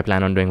 which I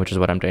plan on doing, which is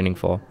what I'm training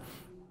for,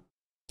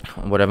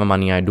 whatever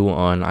money I do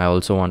earn, I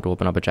also want to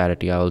open up a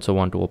charity. I also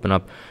want to open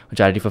up a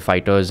charity for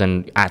fighters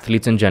and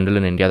athletes in general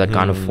in India that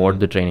can't afford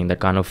the training, that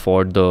can't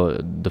afford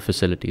the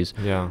facilities.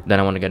 Yeah. Then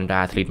I want to get into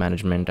athlete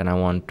management and I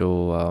want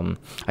to,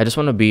 I just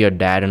want to be a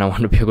dad and I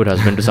want to be a good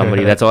husband to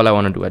somebody. That's all I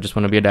want to do. I just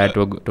want to be a dad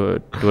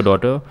to a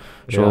daughter,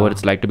 show what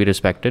it's like to be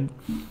respected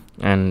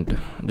and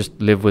just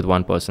live with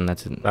one person.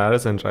 That's it. That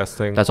is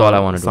interesting. That's all I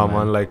want to do.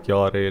 Someone like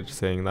your age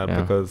saying that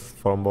because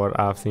from what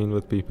I've seen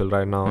with people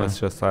right now, it's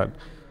just that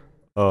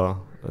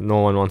no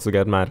one wants to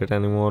get married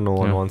anymore. No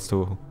one wants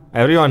to.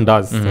 Everyone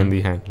does in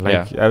the end.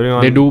 Like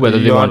everyone. They do whether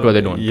they want to or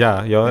they don't.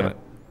 Yeah,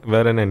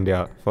 we're in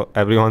India.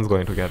 Everyone's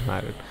going to get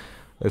married.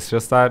 It's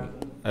just that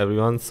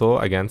everyone's so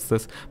against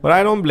this. But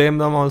I don't blame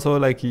them also.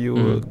 Like you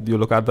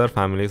look at their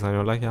families and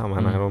you're like, yeah,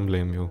 man, I don't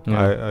blame you.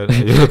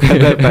 You look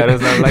at their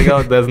parents and I'm like,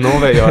 oh, there's no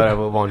way you're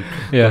ever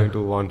going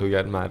to want to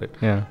get married.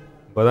 Yeah.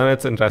 But then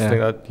it's interesting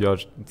that you're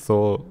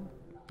so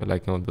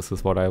like, no, this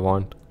is what I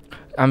want.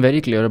 I'm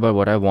very clear about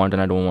what I want and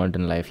I don't want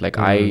in life. Like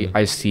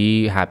I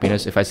see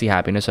happiness. If I see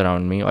happiness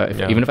around me, or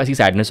even if I see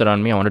sadness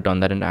around me, I want to turn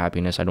that into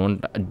happiness. I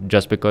don't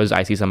just because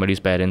I see somebody's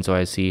parents or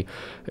I see,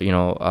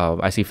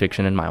 I see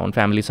friction in my own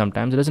family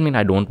sometimes. It doesn't mean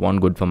I don't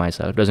want good for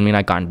myself. It doesn't mean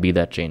I can't be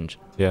that change.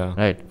 Yeah.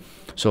 Right.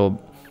 So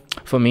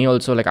for me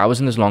also, like I was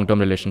in this long-term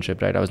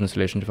relationship, right? I was in this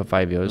relationship for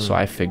 5 years. So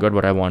I figured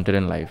what I wanted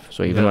in life.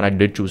 So even when I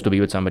did choose to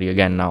be with somebody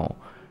again now,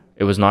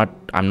 it was not,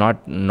 I'm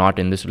not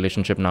in this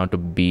relationship now to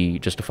be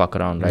just to fuck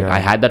around, right? I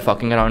had that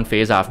fucking around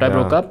phase after I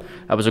broke up.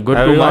 That was a good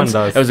 2 months.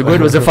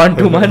 It was a fun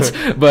 2 months.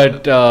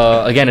 But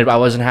again, I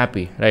wasn't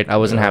happy, right? I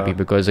wasn't happy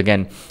because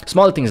again,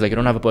 small things like you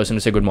don't have a person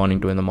to say good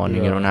morning to in the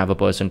morning. You don't have a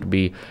person to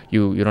be,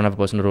 you don't have a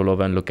person to roll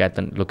over and look at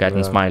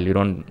and smile. You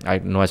don't, I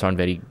know I sound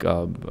very,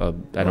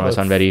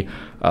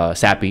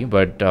 sappy,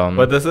 but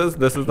this is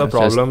the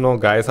problem. No,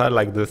 guys are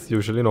like this.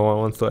 Usually no one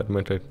wants to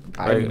admit it.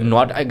 I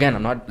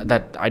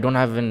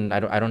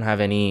don't have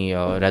any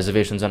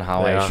reservations on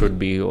how I should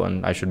be,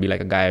 and I should be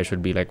like a guy, I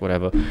should be like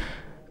whatever.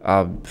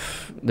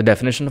 The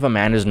definition of a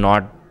man is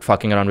not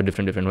fucking around with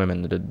different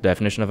women. The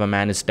definition of a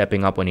man is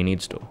stepping up when he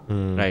needs to,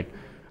 right?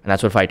 And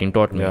that's what fighting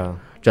taught me.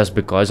 Just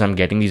because I'm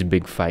getting these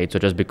big fights or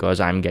just because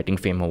I'm getting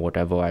fame or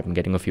whatever, I'm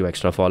getting a few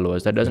extra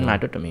followers, that doesn't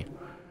matter to me.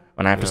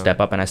 When I have to step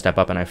up and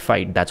I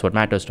fight, that's what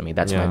matters to me.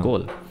 That's my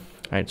goal,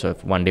 right? So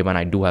if one day when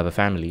I do have a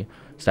family,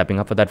 stepping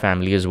up for that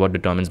family is what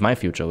determines my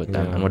future with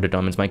them and what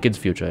determines my kids'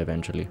 future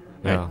eventually.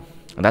 Right?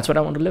 And that's what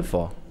I want to live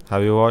for.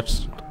 Have you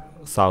watched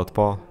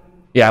Southpaw?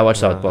 Yeah, I watched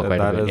Southpaw quite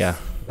a bit.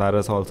 That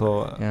is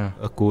also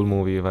a cool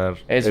movie where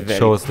it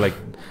shows like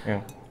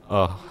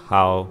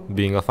how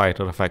being a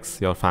fighter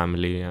affects your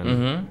family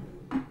and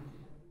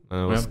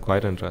And it was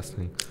quite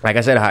interesting. Like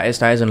I said, highest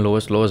highs and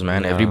lowest lows,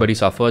 man. Yeah. Everybody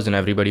suffers and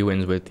everybody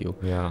wins with you.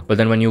 Yeah. But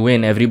then when you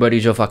win,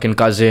 everybody's your fucking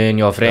cousin,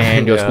 your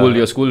friend, your Yeah.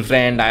 your school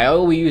friend.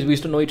 We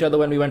used to know each other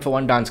when we went for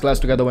one dance class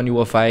together when you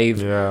were 5.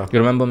 Yeah. You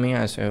remember me?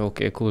 I say,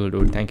 okay, cool,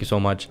 dude. Thank you so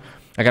much.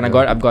 Again,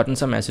 I've gotten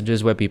some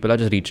messages where people are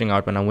just reaching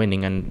out when I'm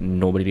winning and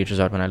nobody reaches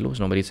out when I lose.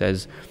 Nobody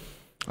says,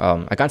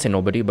 I can't say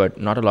nobody, but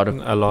not a lot of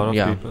people.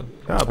 Yeah,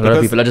 Yeah, a lot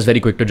of people are just very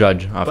quick to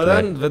judge after but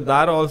then with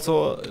that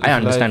also, I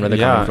understand where they're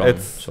coming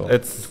from. So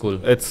it's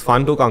cool. It's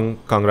fun to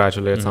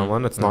congratulate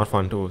someone. It's not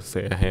fun to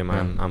say, hey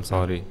man, I'm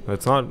sorry.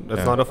 It's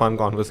not a fun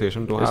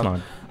conversation to have. It's not.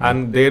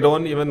 And they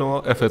don't even know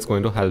if it's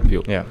going to help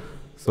you. Yeah.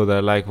 So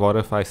they're like, what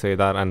if I say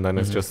that, and then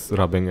it's just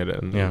rubbing it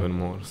in even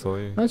more. So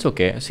That's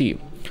okay. See,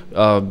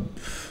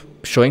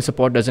 showing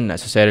support doesn't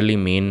necessarily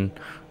mean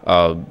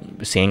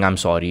saying I'm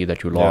sorry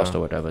that you lost or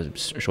whatever.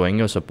 Showing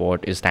your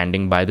support is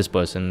standing by this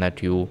person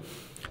that you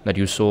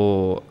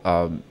so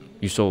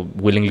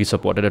willingly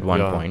supported at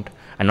one point,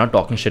 and not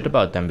talking shit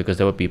about them, because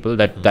there were people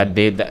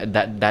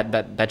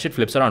that shit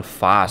flips around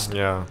fast.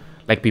 Yeah.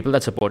 Like people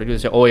that supported you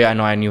say, oh yeah,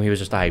 no, I knew he was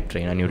just a hype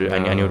train. I knew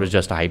it was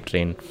just a hype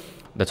train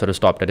that sort of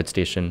stopped at its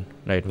station,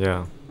 right?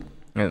 Yeah.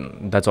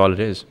 And that's all it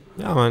is.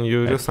 Yeah, man,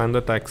 you just send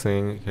a text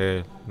saying,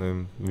 hey,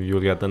 you'll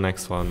get the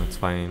next one, it's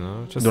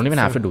fine. Just don't even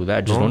have to do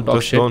that. Just don't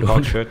talk shit. Don't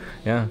talk shit.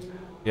 Yeah.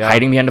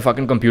 Hiding behind a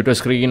fucking computer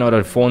screen or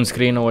a phone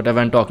screen or whatever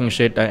and talking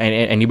shit.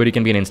 Anybody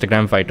can be an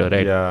Instagram fighter,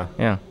 right?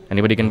 Yeah.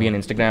 Anybody can be an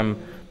Instagram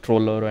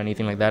troller or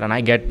anything like that. And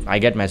I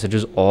get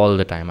messages all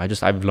the time.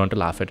 I've learned to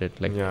laugh at it.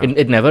 Like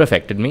it never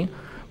affected me,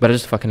 but I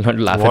just fucking learned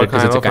to laugh at it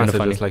because it's kind of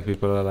funny. Like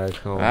people are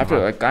like, oh,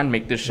 I can't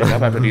make this shit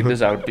up. I have to read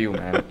this out to you,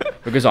 man.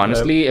 Because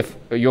honestly, if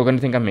you're going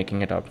to think I'm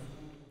making it up.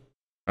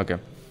 Okay.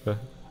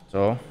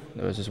 So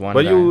there was this one.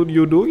 But guy.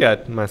 you do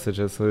get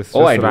messages. So it's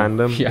just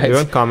random. Yeah,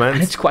 even comments.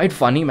 And it's quite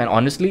funny, man.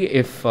 Honestly,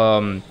 if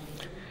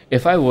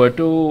I were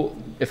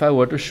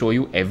to show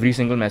you every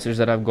single message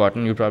that I've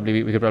gotten, we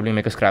could probably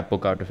make a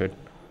scrapbook out of it.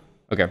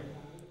 Okay.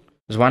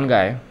 There's one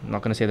guy, I'm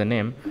not gonna say the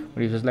name,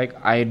 but he was like,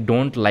 I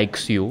don't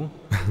likes you,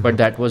 but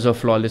that was a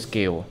flawless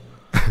KO.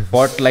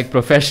 Fought like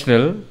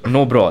professional,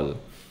 no brawl.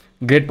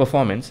 Great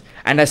performance.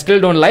 And I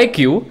still don't like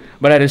you,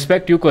 but I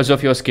respect you because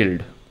of your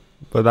skilled.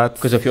 But that's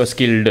because of your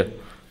skilled.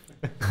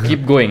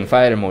 Keep going,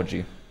 fire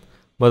emoji.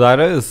 But that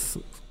is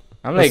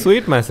a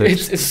sweet message.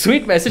 It's a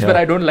sweet message, but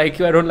I don't like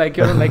you. I'm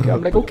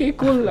like, okay,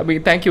 cool. I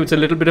mean, thank you. It's a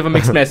little bit of a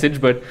mixed message,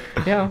 but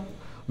yeah.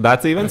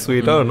 That's even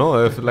sweeter,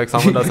 no? If like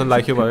someone doesn't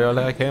like you, but you're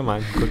like, hey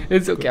man, good.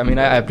 It's okay. I mean,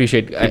 I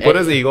appreciate. He put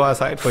his ego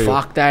aside for you.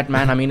 Fuck that,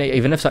 man. I mean,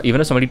 even if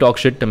somebody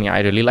talks shit to me,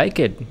 I really like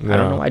it. I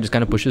don't know. It just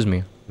kind of pushes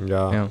me.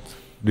 Yeah.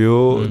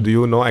 Do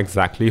you know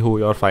exactly who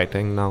you're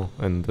fighting now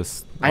in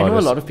this? I know a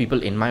lot of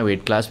people in my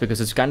weight class because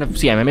it's kind of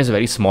MMA is a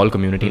very small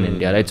community in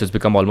India, right? So it's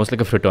become almost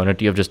like a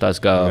fraternity of just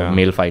us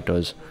male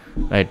fighters,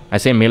 right? I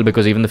say male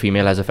because even the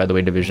female has a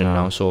featherweight division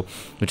now, so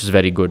which is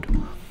very good.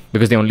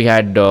 Because they only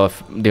had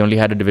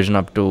a division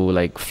up to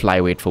like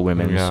flyweight for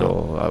women,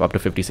 so up to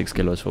 56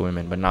 kilos for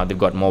women. But now they've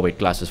got more weight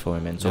classes for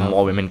women, so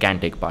more women can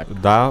take part.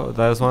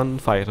 There's one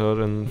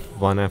fighter in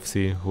ONE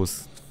FC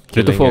who's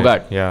Ritu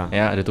Fogart. Yeah,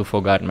 Ritu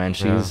Fogart, man.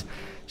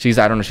 She's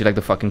I don't know. She's like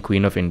the fucking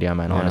queen of India,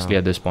 man. Honestly,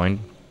 at this point,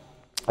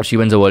 if she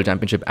wins a world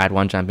championship at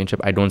one championship,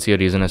 I don't see a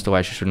reason as to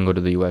why she shouldn't go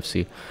to the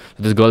UFC.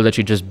 So this girl that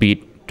she just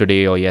beat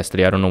today or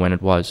yesterday, I don't know when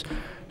it was.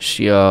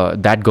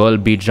 That girl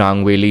beat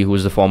Zhang Weili,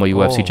 who's the former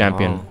UFC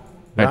champion. Wow.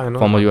 Right? Yeah, I know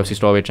Former that. UFC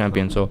strawweight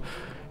champion. So,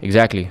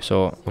 exactly.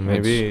 So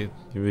maybe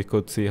we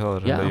could see her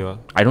in the UFC.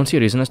 I don't see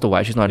a reason as to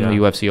why she's not in the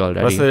UFC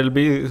already. But it'll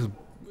be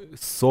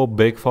so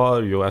big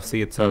for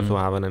UFC itself to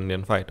have an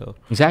Indian fighter.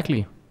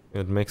 Exactly.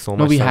 It makes so much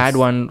No, we sense. had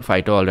one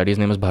fighter already. His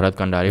name was Bharat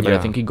Kandari, but I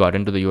think he got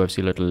into the UFC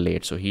a little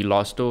late. So he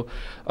lost to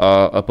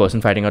a person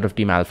fighting out of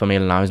Team Alpha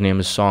Male. Now his name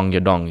is Song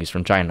Yadong. He's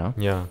from China.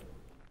 Yeah.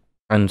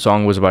 And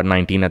Song was about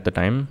 19 at the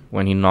time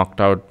when he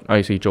choked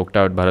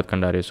out Bharat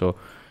Kandari. So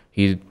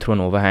he threw an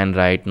overhand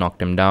right,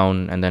 knocked him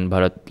down, and then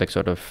Bharat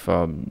sort of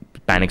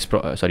panic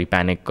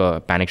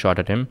shot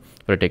at him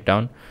for a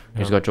takedown. He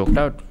just got choked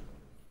out.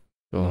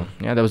 So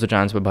there was a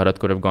chance where Bharat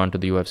could have gone to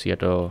the UFC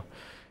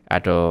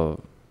at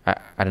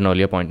an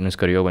earlier point in his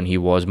career when he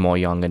was more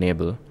young and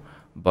able.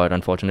 But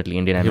unfortunately,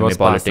 Indian MMA was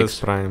politics... past his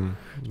prime.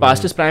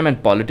 Past his prime,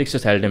 and politics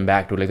just held him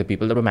back too. Like the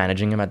people that were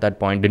managing him at that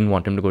point didn't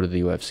want him to go to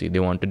the UFC. They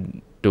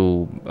wanted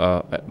to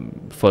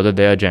further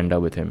their agenda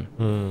with him.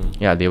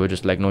 Yeah, they were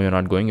just like, no, you're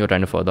not going. You're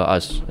trying to further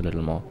us a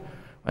little more.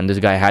 And this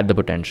guy had the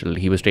potential.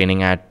 He was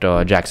training at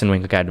Jackson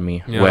Wink Academy,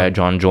 where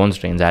John Jones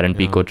trains, Aaron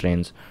Pico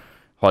trains,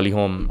 Holly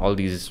Holm, all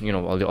these,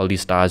 all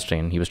these stars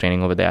train. He was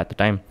training over there at the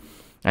time,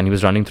 and he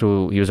was running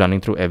through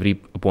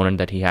every opponent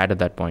that he had at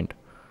that point.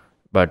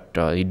 But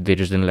they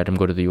just didn't let him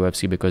go to the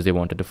UFC because they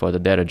wanted to further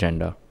their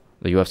agenda.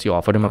 The UFC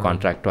offered him a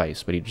contract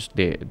twice, but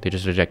they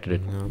just rejected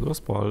it. Yeah, those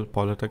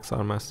politics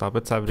are messed up.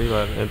 It's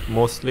everywhere.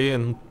 Mostly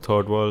in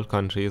third world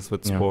countries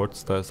with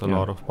sports, there's a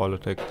lot of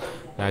politics.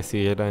 I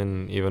see it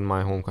in even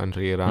my home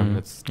country, Iran.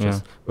 It's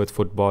just with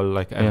football,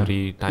 like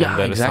every time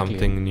there is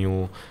something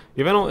new.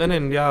 Even in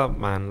India,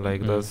 man,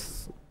 like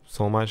there's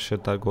so much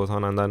shit that goes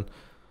on, and then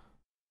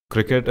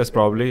cricket is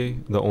probably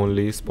the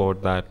only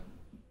sport that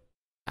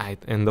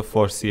in the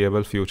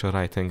foreseeable future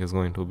I think is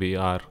going to be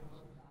our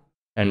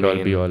End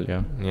all be all,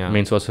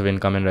 main source of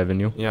income and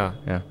revenue.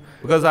 Yeah.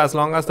 Because as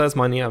long as there's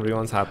money,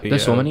 everyone's happy.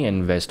 There's so many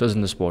investors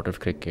in the sport of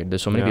cricket.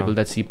 There's so many people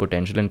that see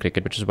potential in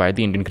cricket, which is why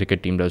the Indian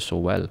cricket team does so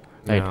well.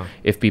 Right?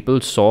 If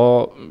people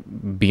saw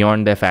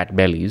beyond their fat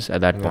bellies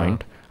at that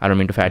point, I don't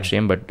mean to fat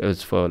shame, but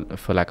it's for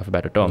lack of a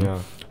better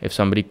term. If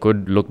somebody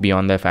could look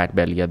beyond their fat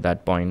belly at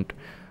that point,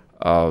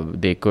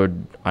 they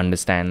could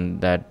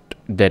understand that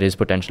there is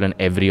potential in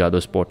every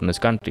other sport in this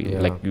country.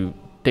 Like you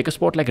take a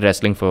sport like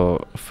wrestling for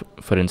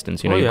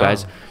instance. You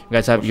guys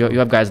have you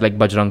have guys like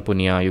Bajrang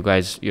Punia.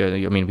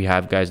 We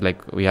have guys like,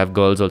 we have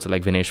girls also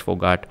like Vinesh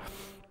Fogart,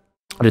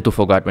 Ritu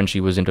Fogart when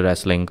she was into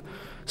wrestling,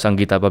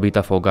 Sangeeta,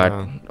 Babita Fogart,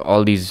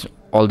 all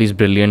these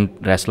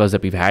brilliant wrestlers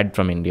that we've had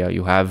from India.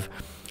 You have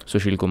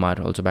Sushil Kumar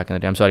also back in the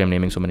day. I'm sorry, I'm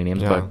naming so many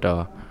names,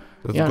 but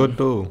it's good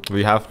too.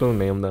 We have to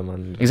name them.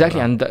 And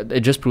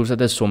it just proves that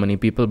there's so many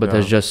people, but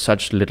there's just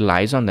such little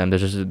eyes on them.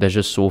 There's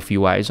just so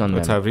few eyes on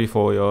them. It's every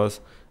 4 years,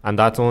 and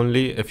that's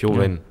only if you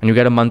win. And you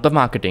get a month of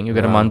marketing. You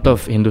get a month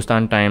of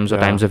Hindustan Times or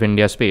Times of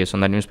India space on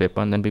that newspaper,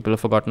 and then people have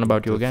forgotten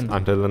about you again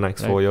until the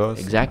next 4 years.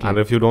 Exactly. And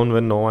if you don't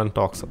win, no one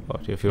talks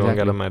about you. If you don't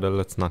get a medal,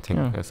 it's nothing.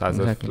 It's as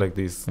if like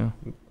these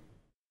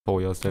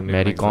 4 years didn't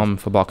Mary Kom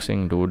for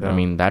boxing, dude. I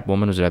mean, that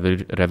woman was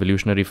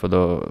revolutionary for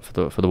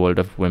the world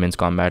of women's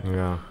combat.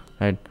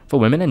 Right? For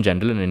women in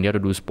general in India to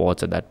do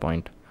sports at that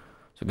point.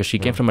 So because she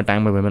came from a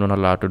time where women were not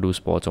allowed to do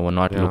sports or were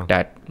not looked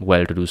at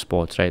well to do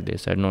sports, right? They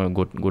said, no,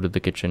 go to the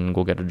kitchen,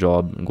 go get a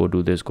job, go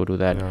do this, go do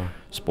that.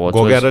 Sports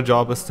get a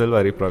job is still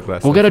very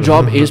progressive. Go get a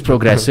job is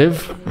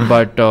progressive,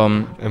 but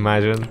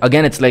imagine.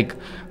 Again, it's like,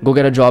 go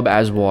get a job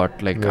as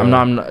what? Like,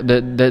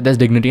 there's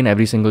dignity in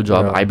every single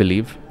job, I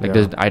believe. Like,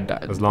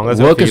 as long as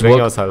you're feeding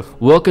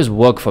yourself. Work is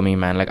work for me,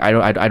 man. Like,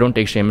 I don't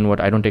take shame in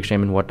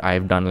what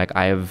I've done. Like,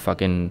 I have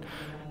fucking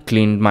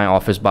cleaned my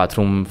office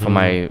bathroom for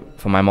my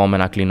mom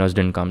and our cleaners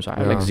didn't come, so I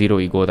have like zero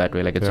ego that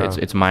way. Like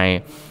it's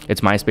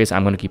my space.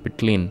 I'm going to keep it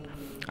clean,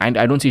 and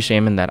I don't see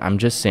shame in that. I'm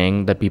just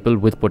saying that people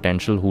with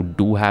potential who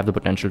do have the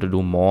potential to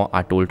do more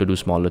are told to do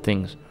smaller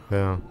things.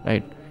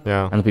 Right.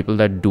 And the people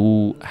that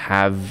do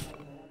have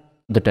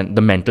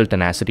the mental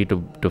tenacity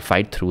to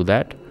fight through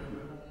that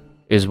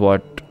is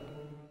what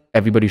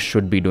everybody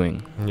should be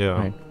doing.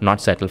 Right?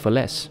 Not settle for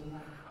less.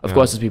 Of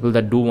course, there's people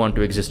that do want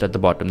to exist at the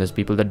bottom. There's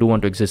people that do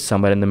want to exist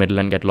somewhere in the middle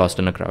and get lost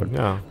in a crowd.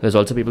 There's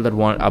also people that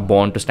are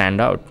born to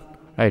stand out,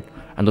 right?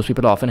 And those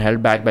people are often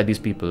held back by these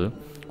people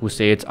who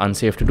say it's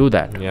unsafe to do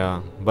that.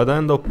 But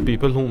then the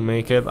people who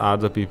make it are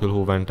the people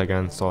who went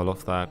against all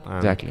of that. And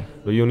exactly.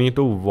 You need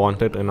to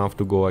want it enough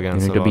to go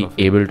against it. You need to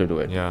be able to do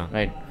it.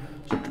 Right?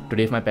 So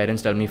today if my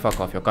parents tell me, fuck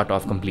off, you're cut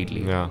off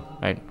completely.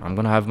 Right? I'm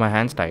going to have my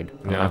hands tied.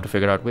 I'm going to have to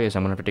figure out ways.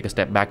 I'm going to have to take a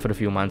step back for a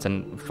few months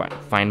and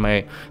find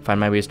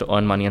my ways to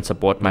earn money and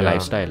support my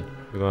lifestyle.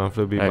 You're going to have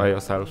to be by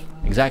yourself.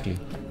 Exactly.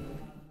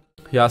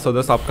 So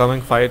this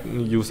upcoming fight,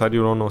 you said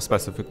you don't know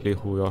specifically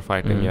who you're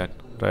fighting yet,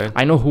 right?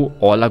 I know who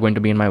all are going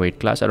to be in my weight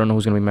class. I don't know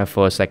who's going to be my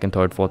first, second,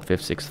 third, fourth,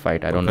 fifth, sixth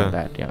fight. I don't know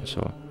that.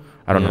 So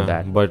I don't know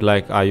that. But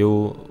like, are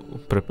you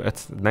prepared?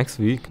 It's next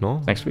week,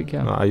 no? Next week,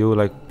 Are you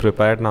like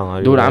prepared now?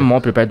 Dude, I'm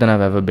more prepared than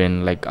I've ever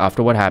been. Like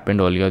after what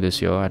happened earlier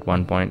this year, at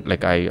one point,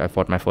 like I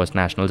fought my first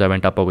nationals. I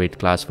went up a weight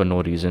class for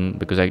no reason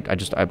because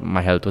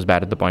my health was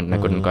bad at the point and I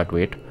couldn't cut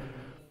weight.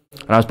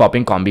 And I was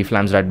popping combi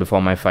flams right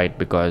before my fight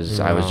because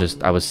I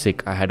was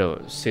sick. I had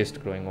a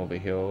cyst growing over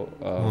here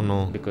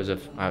because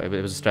of it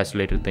was a stress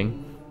related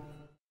thing.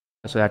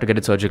 So I had to get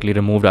it surgically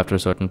removed after a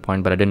certain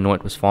point, but I didn't know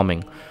it was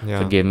forming.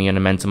 So it gave me an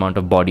immense amount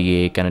of body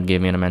ache and it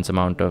gave me an immense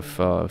amount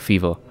of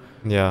fever.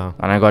 And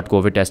I got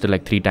COVID tested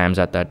like 3 times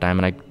at that time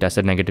and I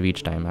tested negative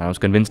each time. I was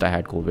convinced I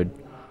had COVID,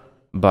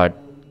 but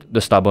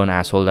the stubborn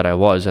asshole that I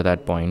was at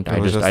that point, I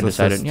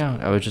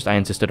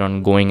insisted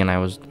on going and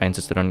I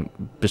insisted on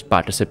just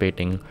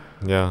participating.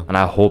 And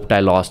I hoped I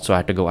lost, so I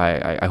had to go.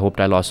 I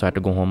hoped I lost, so I had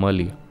to go home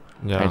early.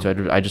 Right?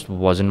 So I just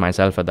wasn't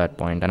myself at that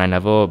point, and I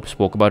never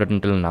spoke about it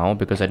until now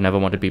because I never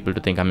wanted people to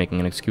think I'm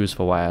making an excuse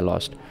for why I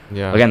lost.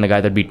 Again, the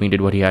guy that beat me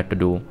did what he had to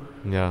do.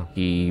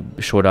 He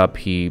showed up,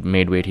 he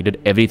made weight, he did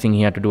everything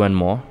he had to do and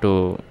more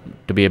to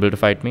be able to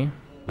fight me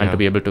and to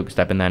be able to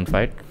step in there and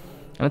fight.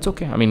 And it's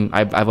okay. I mean,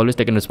 I've always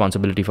taken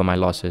responsibility for my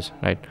losses,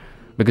 right?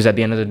 Because at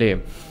the end of the day,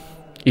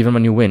 even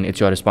when you win, it's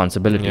your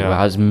responsibility.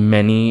 As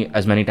many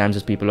times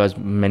as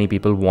many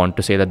people want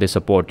to say that they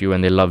support you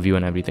and they love you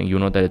and everything, you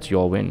know that it's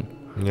your win.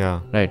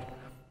 Right?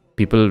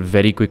 People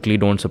very quickly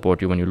don't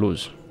support you when you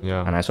lose.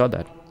 And I saw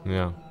that.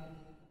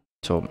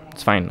 So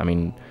it's fine. I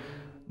mean,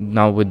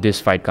 now with this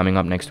fight coming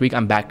up next week,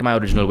 I'm back to my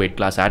original weight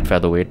class at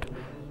featherweight.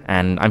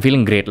 And I'm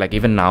feeling great. Like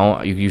even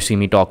now, you see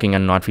me talking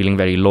and not feeling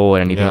very low or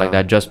anything like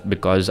that, just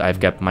because I've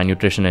kept my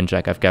nutrition in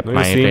check. I've kept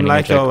my training in check. You seem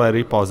like you're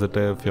very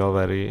positive.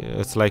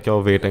 It's like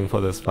you're waiting for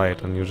this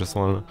fight and you just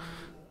want to...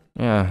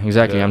 Yeah,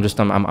 exactly. I'm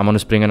on a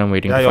spring and I'm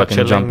waiting to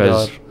fucking jump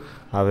as...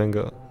 Having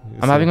a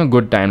I'm having a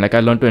good time. Like, I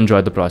learned to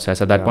enjoy the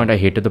process. At that point, I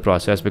hated the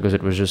process because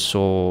it was just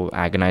so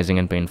agonizing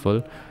and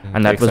painful,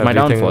 and that was my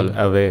downfall.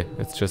 Away.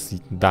 It's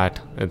just that.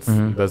 It's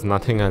there's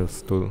nothing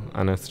else to,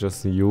 and it's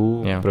just you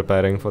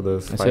preparing for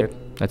this fight.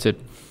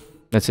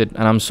 That's it.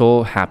 And I'm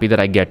so happy that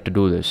I get to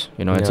do this.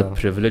 You know, it's a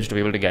privilege to be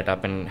able to get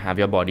up and have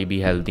your body be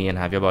healthy and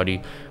have your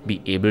body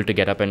be able to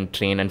get up and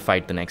train and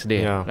fight the next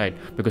day, right?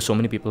 Because so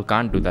many people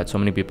can't do that. So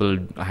many people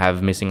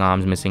have missing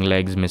arms, missing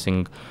legs,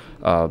 missing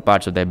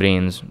parts of their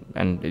brains,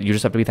 and you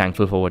just have to be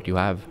thankful for what you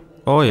have.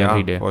 Oh yeah,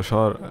 every day, for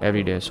sure.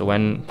 Every day. So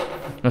when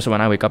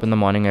I wake up in the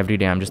morning every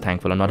day, I'm just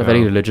thankful. I'm not a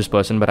very religious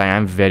person, but I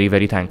am very,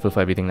 very thankful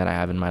for everything that I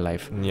have in my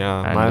life.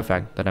 Yeah, and the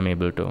fact that I'm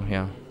able to.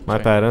 Yeah. My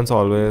parents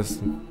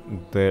always,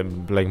 they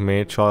like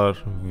made sure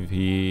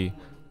we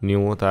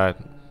knew that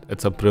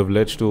it's a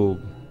privilege to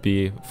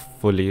be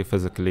fully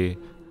physically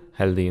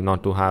healthy,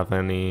 not to have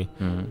any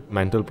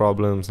mental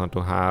problems, not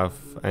to have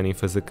any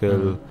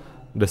physical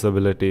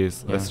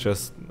disabilities. It's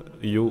just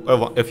you.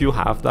 If you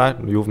have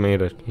that, you've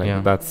made it.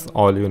 Like that's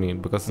all you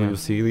need, because you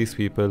see these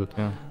people,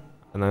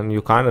 and then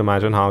you can't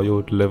imagine how you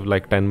would live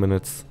like 10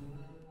 minutes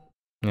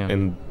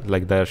in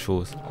like their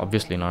shoes.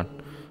 Obviously not.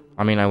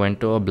 I mean, I went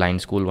to a blind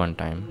school one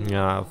time.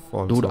 Yeah,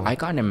 dude, I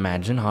can't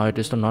imagine how it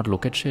is to not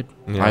look at shit.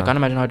 I can't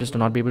imagine how it is to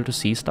not be able to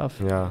see stuff.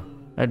 Yeah.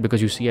 Right,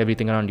 because you see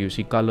everything around you. You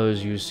see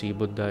colors, you see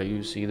Buddha,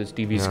 you see this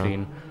TV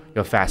screen.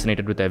 You're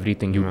fascinated with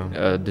everything. You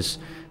this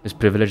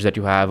privilege that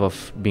you have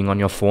of being on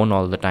your phone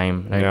all the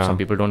time. Right, some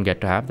people don't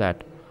get to have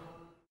that.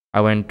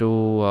 I went to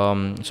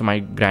so my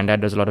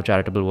granddad does a lot of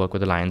charitable work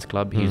with the Lions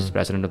Club. He's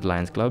president of the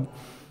Lions Club,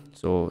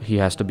 so he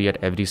has to be at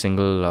every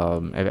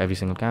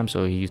single camp.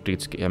 So he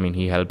treats. I mean,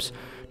 he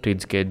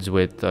treats kids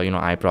with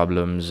eye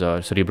problems,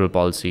 cerebral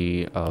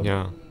palsy.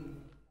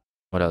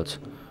 What else?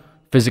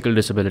 Physical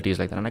disabilities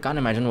like that. And I can't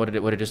imagine what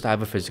it is to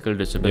have a physical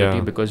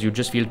disability, because you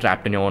just feel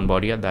trapped in your own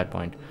body at that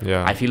point.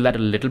 I feel that a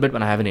little bit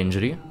when I have an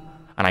injury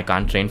and I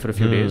can't train for a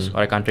few days, or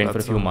I can't train for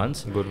a few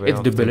months.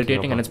 It's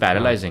debilitating and it's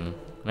paralyzing.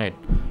 Right?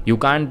 You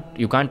can't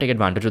take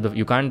advantage of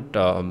you can't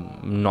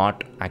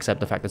not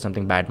accept the fact that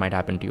something bad might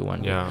happen to you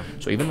one day.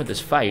 So even with this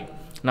fight,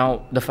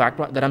 now the fact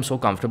that I'm so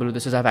comfortable with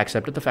this is I've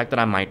accepted the fact that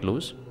I might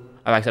lose.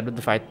 I've accepted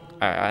the fact,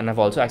 and I've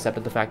also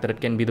accepted the fact that it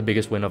can be the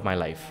biggest win of my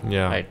life.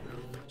 Right?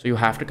 So you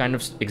have to kind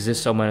of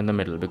exist somewhere in the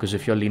middle, because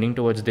if you're leaning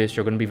towards this,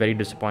 you're going to be very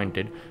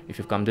disappointed if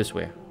you've come this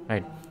way,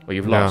 right? Or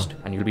you've lost,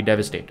 and you'll be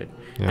devastated,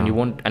 and you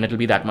won't, and it'll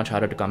be that much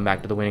harder to come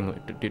back to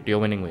to your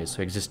winning ways.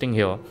 So existing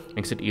here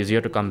makes it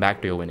easier to come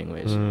back to your winning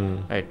ways,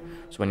 right?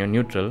 So when you're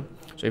neutral,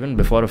 so even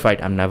before a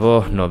fight, I'm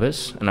never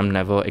nervous and I'm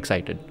never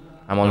excited.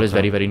 I'm always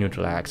very, very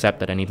neutral. I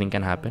accept that anything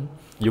can happen.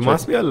 You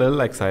must be a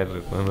little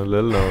excited and a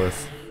little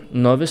nervous.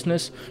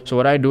 Nervousness. So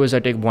what I do is I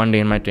take one day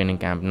in my training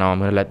camp. Now I'm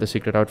going to let the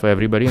secret out for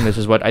everybody, and this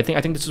is what I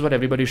think this is what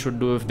everybody should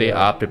do if they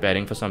are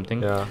preparing for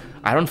something.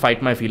 I don't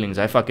fight my feelings.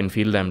 I fucking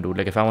feel them, dude.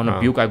 Like if I want to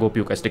puke, I go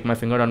puke. I stick my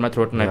finger on my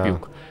throat and I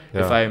puke.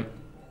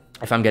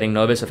 If I'm getting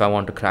nervous, if I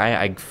want to cry,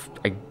 I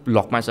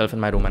lock myself in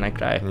my room and I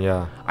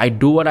cry. I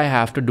do what I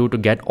have to do to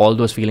get all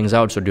those feelings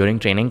out. So during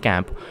training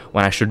camp,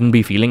 when I shouldn't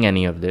be feeling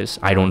any of this,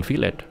 I don't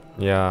feel it.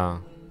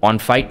 On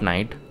fight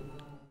night,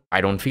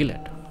 I don't feel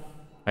it.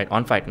 Right,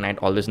 on fight night,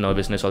 all this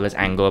nervousness, all this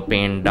anger,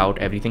 pain, doubt,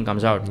 everything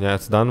comes out.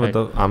 It's done with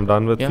I'm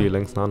done with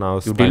feelings now. Now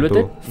it's you time deal with to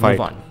it, fight.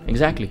 move on.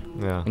 Exactly.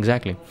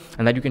 Exactly.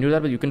 And that you can do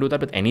that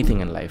with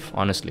anything in life,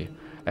 honestly.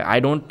 I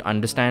don't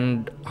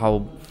understand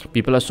how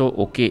people are so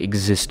okay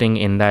existing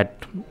in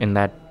that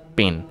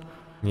pain.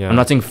 I'm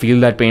not saying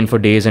feel that pain for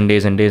days and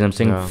days and days. I'm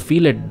saying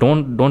feel it.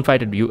 Don't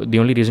fight it. The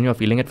only reason you're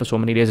feeling it for so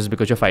many days is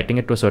because you're fighting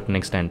it to a certain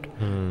extent.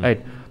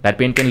 Right? That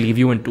pain can leave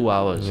you in 2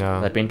 hours.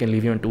 That pain can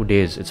leave you in 2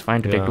 days. It's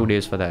fine to take 2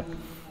 days for that.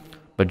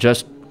 But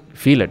just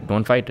feel it.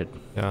 Don't fight it.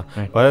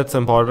 Right? But it's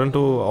important to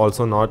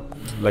also not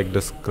like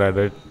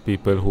discredit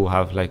people who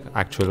have like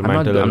actual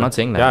mental. I'm not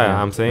saying that.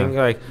 I'm saying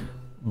like,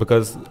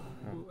 because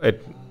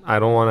I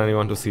don't want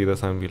anyone to see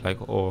this and be like,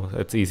 oh,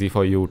 it's easy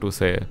for you to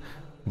say.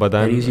 But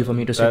then very easy for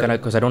me to say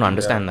because I don't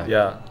understand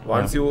that.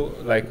 Once you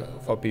like,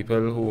 for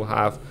people who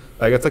have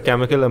like, it's a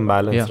chemical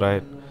imbalance,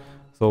 right?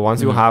 So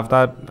once you have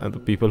that, the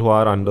people who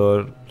are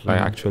under like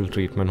actual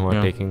treatment, who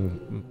are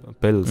taking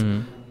pills,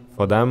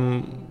 for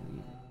them,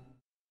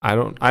 I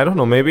don't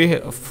know, maybe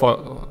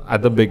for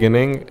at the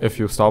beginning, if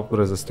you stop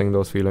resisting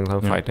those feelings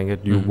and fighting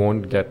it, you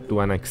won't get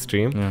to an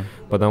extreme.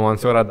 But then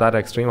once you're at that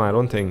extreme, I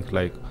don't think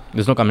like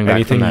there's no coming back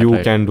anything from that,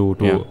 you can do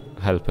to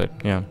help it.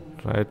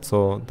 Right,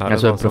 so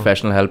that's where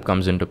professional help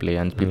comes into play,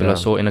 and people are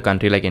so, in a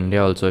country like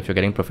India also, if you're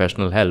getting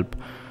professional help.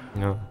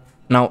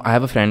 Now I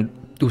have a friend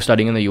who's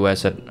studying in the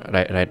US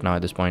right now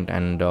at this point,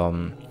 and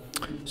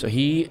so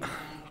he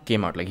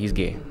came out, like he's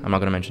gay. I'm not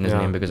gonna mention his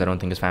name because I don't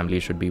think his family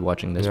should be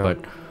watching this, but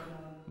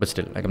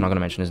still, like I'm not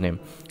gonna mention his name.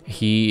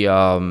 He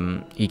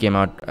came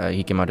out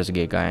as a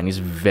gay guy, and he's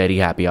very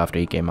happy after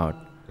he came out,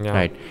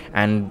 right?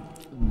 And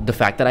the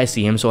fact that I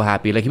see him so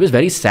happy, like he was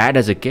very sad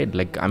as a kid.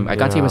 Like I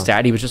can't say he was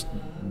sad. He was just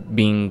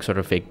being sort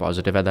of fake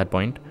positive at that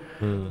point.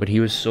 But he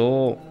was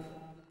so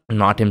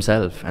not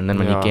himself. And then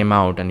when he came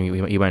out and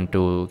he went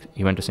to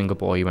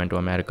Singapore, he went to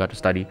America to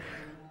study,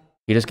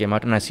 he just came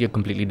out and I see a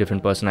completely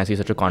different person. I see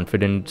such a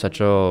confident, such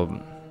a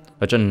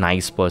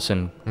nice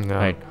person,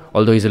 right?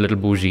 Although he's a little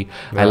bougie,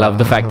 I love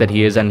the fact that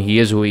he is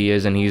who he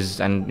is, and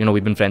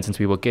we've been friends since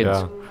we were kids.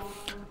 Yeah.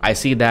 I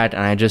see that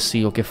and I just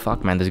see, okay,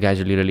 fuck, man, this guy's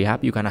really, really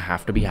happy. You kind of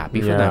have to be happy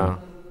for them.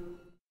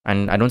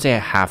 And I don't say I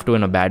have to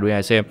in a bad way.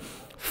 I say,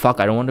 fuck,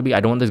 I don't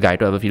want this guy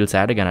to ever feel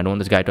sad again. I don't want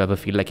this guy to ever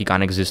feel like he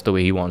can't exist the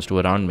way he wants to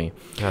around me.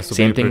 Yeah, so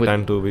same thing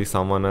pretend to be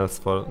someone else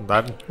for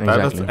that. Exactly.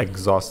 That is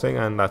exhausting,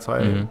 and that's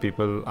why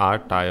people are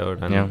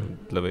tired. And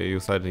the way you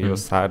said, you're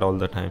sad all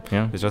the time.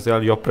 Yeah. It's just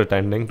you're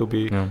pretending to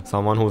be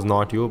someone who's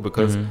not you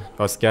because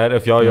you're scared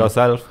if you're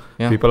yourself.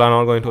 People are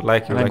not going to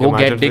like you. Like, go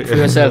get dick for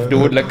yourself,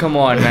 dude. Like, come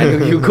on,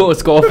 man. You go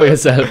score for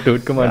yourself,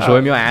 dude. Come on, show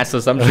him your ass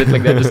or some shit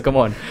like that. Just come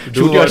on,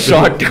 shoot your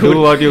shot, dude. Do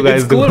what you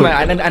guys do. It's cool,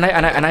 man.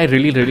 And I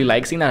really, really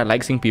like seeing that. I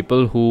like seeing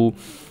people who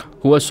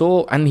are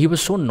so, and he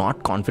was so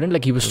not confident.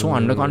 Like, he was so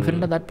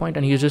underconfident at that point,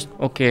 and he was just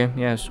okay,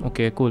 yes,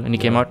 okay, cool. And he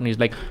came out and he's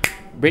like,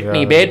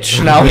 Britney,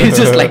 bitch. Now he's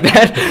just like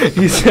that.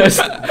 He's just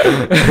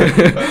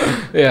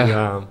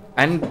yeah.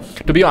 And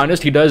to be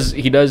honest, he does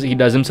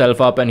himself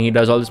up, and he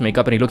does all this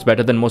makeup, and he looks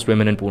better than most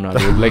women in Pune,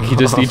 dude. Like, he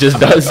just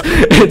does.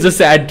 It's a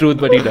sad truth,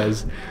 but he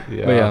does.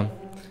 Yeah,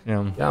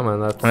 man.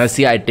 That's...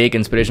 And I take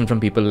inspiration from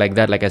people like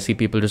that. Like, I see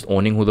people just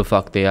owning who the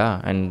fuck they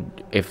are, and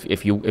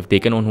if they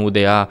can own who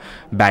they are,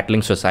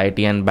 battling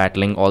society and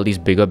battling all these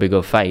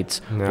bigger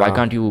fights, why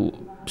can't you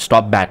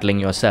stop battling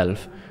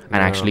yourself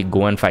and actually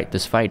go and fight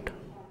this fight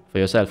for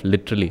yourself,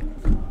 literally?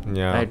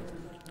 Yeah. Right?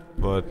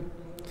 But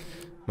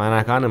man,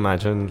 I can't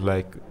imagine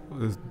like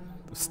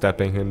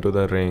stepping into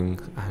the ring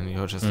and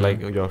you're just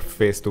like you're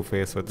face to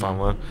face with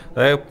someone.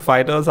 Like,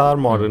 fighters are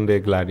modern day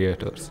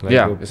gladiators.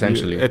 Like,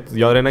 essentially.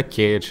 You're in a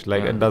cage.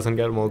 Like, it doesn't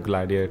get more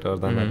gladiator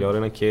than that. You're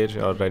in a cage.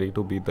 You're ready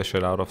to beat the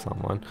shit out of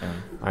someone,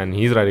 and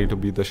he's ready to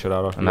beat the shit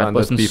out of you. And that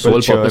person's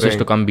sole purpose is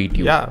to come beat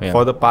you. Yeah.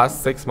 For the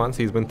past 6 months,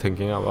 he's been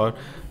thinking about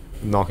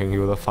knocking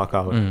you the fuck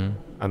out,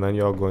 and then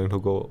you're going to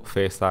go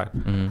face that.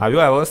 Have you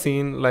ever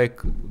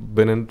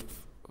been in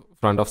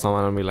front of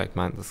someone and be like,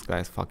 man, this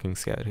guy's fucking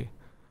scary?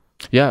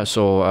 Yeah,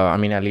 so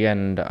Ali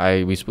and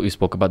we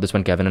spoke about this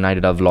when Kevin and I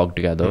did our vlog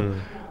together,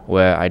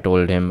 where I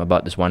told him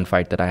about this one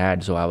fight that I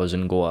had. So I was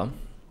in Goa,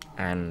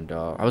 and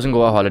I was in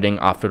Goa holidaying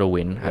after a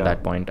win at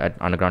that point at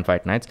Underground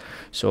Fight Nights.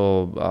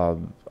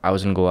 So I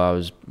was in Goa. I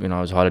was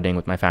holidaying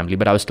with my family,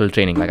 but I was still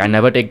training. Like, I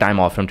never take time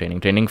off from training.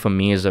 Training for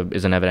me is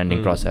a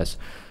never-ending process.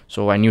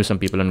 So I knew some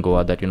people in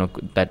Goa that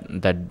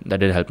that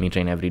did help me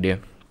train every day.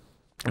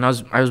 And I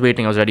was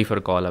waiting. I was ready for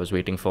a call. I was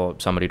waiting for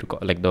somebody to call,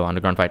 like the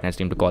Underground Fight Nights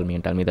team, to call me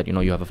and tell me that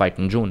you have a fight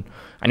in June.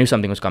 I knew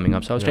something was coming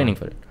up, so I was training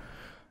for it.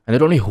 And they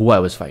told me who I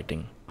was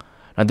fighting.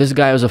 Now, this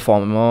guy was a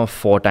former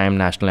 4-time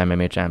national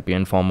MMA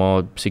champion,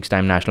 former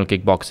 6-time national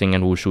kickboxing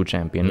and wushu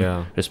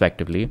champion,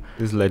 respectively.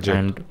 He's legit.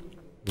 And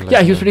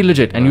he was pretty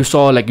legit. And you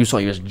saw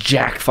he was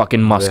jacked,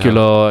 fucking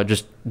muscular,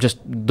 just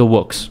the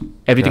works.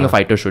 Everything a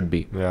fighter should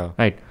be. Yeah.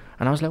 Right.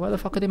 And I was like, why the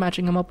fuck are they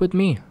matching him up with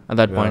me at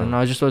that point? And I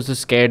was this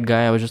scared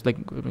guy. I was just like,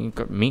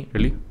 me?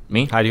 Really?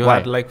 Me? Had you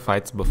had like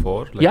fights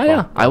before? Like,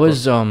 yeah. I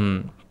was,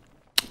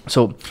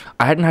 so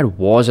I hadn't had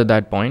wars at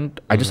that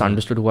point. I just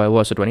understood who I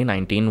was. So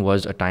 2019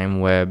 was a time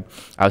where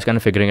I was kind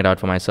of figuring it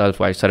out for myself,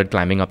 where I started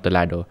climbing up the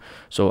ladder.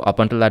 So up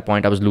until that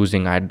point, I was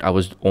losing. I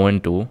was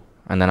 0-2,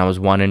 and then I was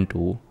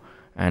 1-2,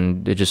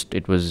 and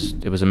it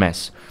was a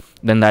mess.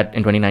 Then that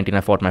in 2019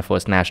 I fought my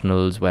first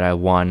nationals where I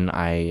won.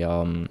 I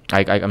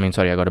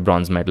got a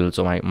bronze medal,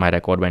 so my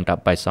record went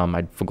up by some.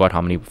 I forgot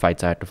how many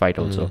fights I had to fight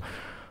also.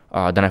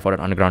 Then I fought at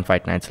Underground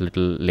Fight Nights a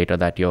little later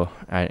that year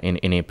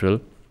in April.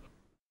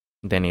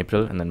 Then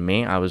April, and then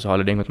May I was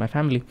holidaying with my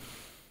family.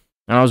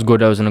 And I was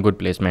good. I was in a good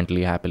place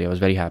mentally, happily. I was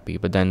very happy.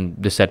 But then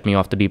this set me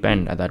off the deep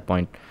end at that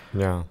point.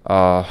 Yeah.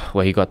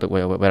 Where I got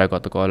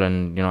the call,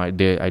 and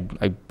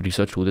I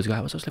researched who this guy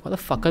was. I was like, what the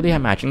fuck are they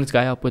matching this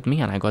guy up with me?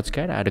 And I got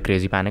scared. I had a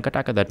crazy panic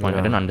attack at that point.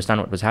 I didn't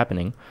understand what was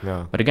happening.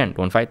 Yeah. But again,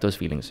 don't fight those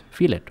feelings.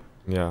 Feel it.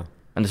 Yeah.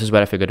 And this is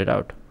where I figured it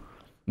out.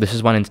 This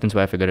is one instance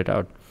where I figured it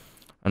out.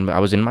 And I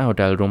was in my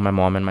hotel room. My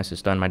mom and my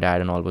sister and my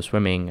dad and all were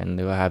swimming, and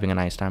they were having a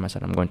nice time. I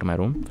said, I'm going to my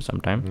room for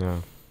some time. Yeah.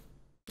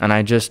 And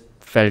I just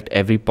felt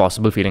every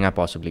possible feeling I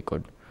possibly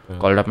could.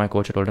 Called up my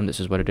coach. I told him, this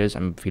is what it is.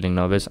 I'm feeling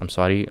nervous. I'm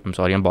sorry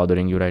I'm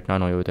bothering you right now. I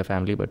know you're with your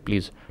family, but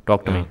please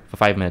talk to me for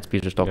 5 minutes.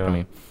 Please just talk to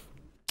me.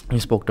 He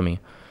spoke to me.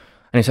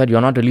 And he said,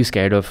 you're not really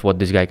scared of what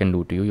this guy can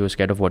do to you. You're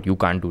scared of what you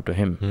can't do to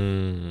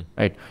him.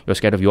 Right? You're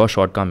scared of your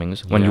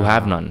shortcomings when you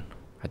have none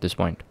at this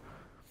point.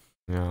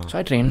 Yeah. So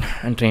I trained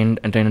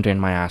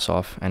my ass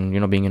off,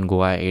 and being in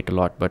Goa I ate a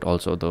lot, but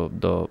also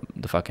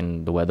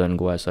the weather in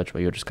Goa is such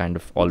where you're just kind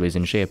of always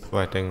in shape.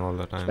 Sweating all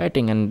the time.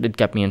 And it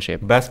kept me in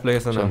shape. Best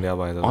place in India,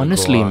 by the way.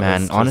 Honestly, Goa,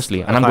 man,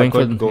 honestly. And I'm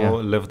going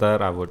for live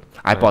there, I would.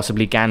 I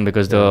possibly can,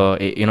 because the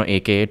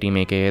AKA team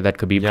AKA that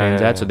Khabib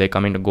trains at, so they're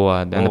coming to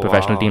Goa, and the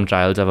professional team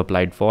trials I've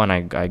applied for, and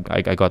I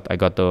got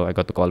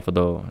the call for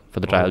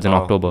the trials in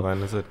October.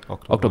 When is it?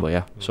 October,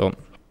 yeah. So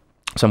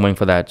I'm going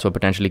for that. So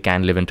potentially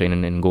can live and train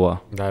in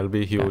Goa. That'll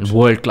be huge.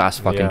 World class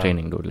fucking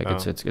training, dude. Like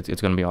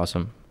it's gonna be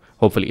awesome.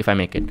 Hopefully, if I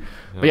make it.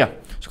 But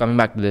so coming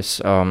back to this,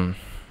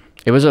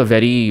 it was a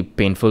very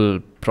painful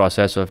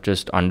process of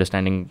just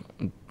understanding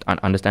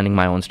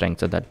my own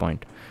strengths at that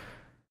point.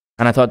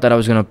 And I thought that I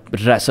was going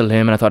to wrestle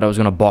him, and I thought I was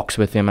going to box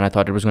with him, and I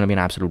thought it was going to be an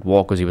absolute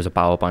war because he was a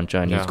power puncher,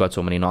 and he's got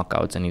so many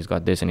knockouts, and he's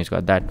got this, and he's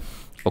got that.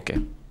 Okay,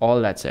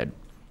 all that said,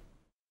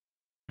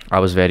 I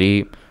was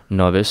very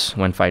nervous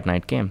when fight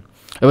night came.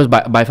 It was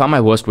by far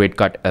my worst weight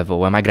cut ever,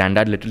 where my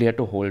granddad literally had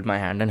to hold my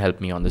hand and help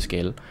me on the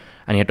scale,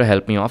 and he had to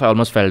help me off. I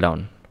almost fell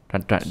down.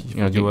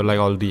 You were like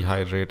all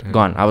dehydrated.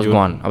 Gone. I was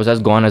gone. I was as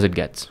gone as it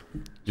gets.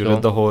 You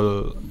did the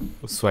whole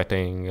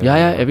sweating. Yeah,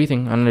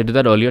 everything. And I did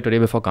that earlier today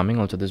before coming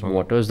also. This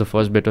water is the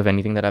first bit of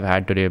anything that I've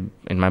had today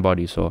in my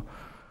body. So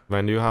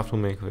when do you have to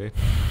make weight?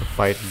 The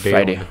fight day?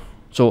 Friday. Only.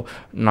 So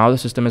now the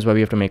system is where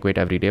we have to make weight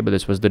every day, but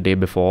this was the day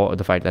before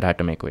the fight that I had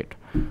to make weight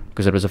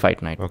because it was a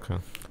fight night. Okay.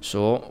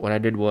 So what I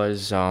did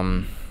was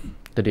the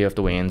day of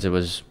the weigh-ins, it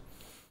was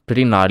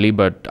pretty gnarly,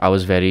 but I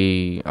was like,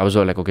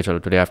 okay,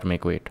 chalo, today I have to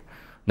make weight.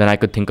 Then I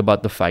could think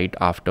about the fight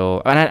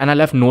after, and I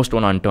left no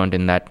stone unturned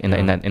in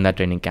that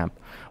training camp.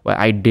 Where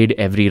I did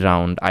every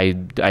round, I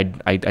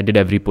did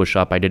every push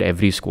up, I did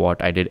every squat,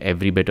 I did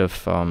every bit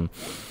of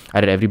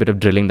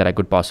drilling that I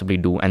could possibly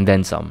do, and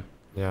then some.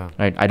 Yeah.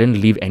 Right. I didn't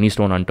leave any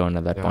stone unturned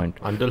at that point.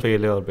 Until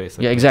failure,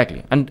 basically. Yeah,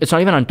 exactly. And it's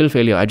not even until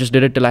failure. I just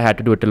did it till I had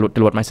to do it,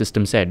 till what my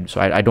system said. So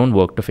I don't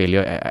work to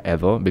failure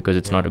ever, because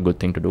it's not a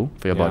good thing to do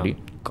for your body.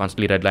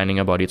 Constantly redlining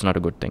your body, it's not a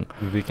good thing.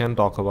 We can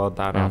talk about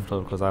that after,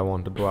 because I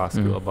wanted to ask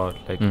you about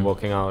like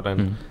working out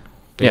and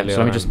yeah. So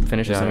let me just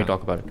finish this and we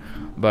talk about it.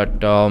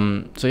 But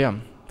so yeah,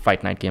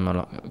 fight night came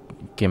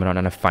around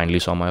and I finally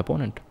saw my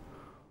opponent.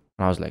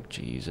 And I was like,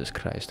 Jesus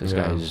Christ, this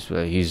guy is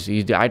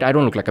I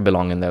don't look like I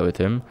belong in there with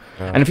him.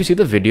 Yeah. And if you see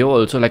the video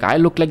also, like I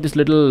look like this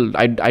little,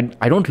 I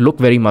don't look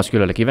very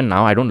muscular. Like even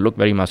now, I don't look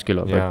very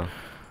muscular. Yeah.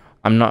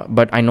 I'm not,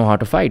 but I know how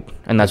to fight,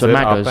 and that's what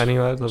matters. Is it up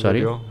anywhere, the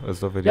video?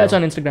 Is the video? Yeah, it's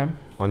on Instagram.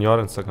 On your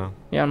Instagram?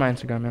 Yeah, on my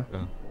Instagram,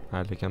 yeah.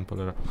 I can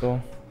pull it up.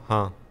 So,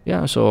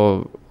 yeah,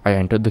 so I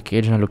entered the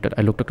cage and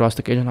I looked across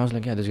the cage and I was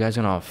like, yeah, this guy's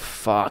gonna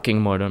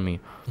fucking murder me.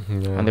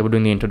 Yeah. And they were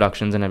doing the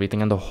introductions and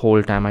everything, and the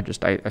whole time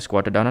I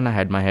squatted down and I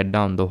had my head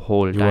down the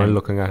whole time. You weren't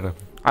looking at him?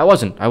 I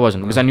wasn't,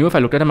 because I knew if I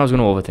looked at him, I was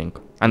gonna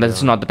overthink. And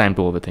that's not the time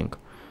to overthink.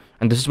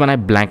 And this is when I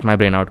blanked my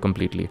brain out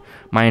completely.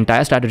 My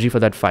entire strategy for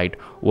that fight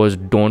was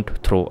don't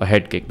throw a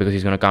head kick, because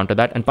he's going to counter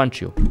that and punch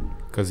you.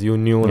 Because you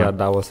knew that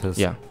was his.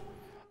 Yeah.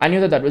 I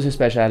knew that was his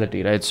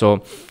speciality, right?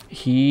 So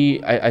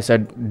I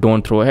said,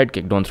 don't throw a head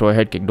kick, don't throw a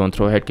head kick, don't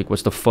throw a head kick.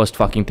 What's the first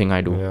fucking thing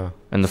I do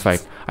in the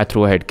fight? I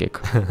threw a head kick.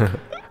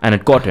 And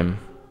it caught him.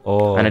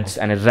 Oh. And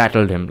it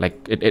rattled him. Like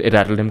it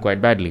rattled him quite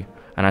badly.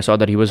 And I saw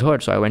that he was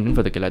hurt. So I went in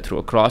for the kill. I threw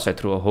a cross, I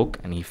threw a hook,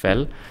 and he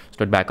fell.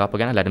 Stood back up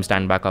again. I let him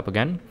stand back up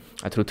again.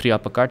 I threw 3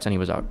 uppercuts and he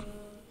was out.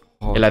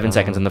 11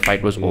 seconds and the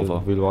fight was over.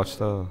 We'll watch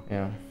the...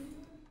 Yeah.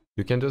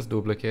 You can just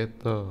duplicate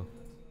the...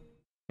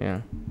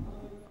 Yeah.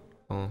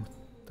 Oh,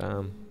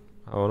 damn.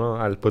 I don't know.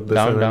 I'll put this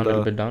down, in down, a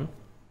little bit down.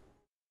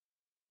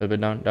 A little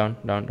bit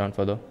down,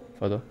 further.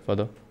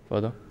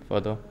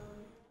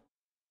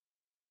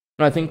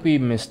 No, I think we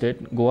missed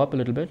it. Go up a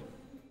little bit.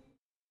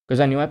 Because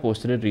I knew I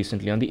posted it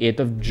recently on the 8th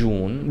of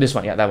June. This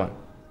one, yeah, that one.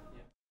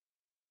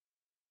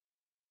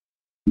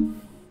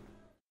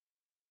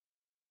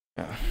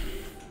 Yeah.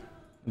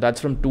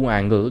 That's from 2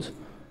 angles.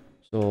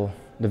 So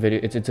the video,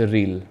 it's a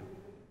reel.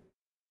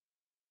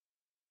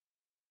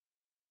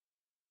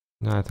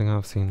 No, I think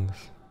I've seen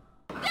this.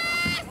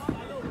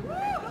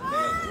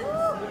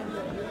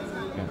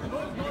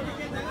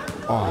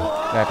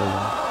 Oh,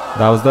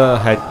 that was the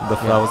head.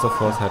 That was the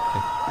first head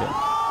kick. Yeah.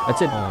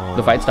 That's it. Oh.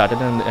 The fight started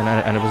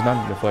and it was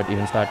done before it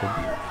even started.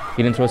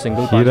 He didn't throw a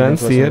single punch. He didn't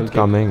see it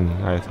coming.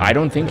 I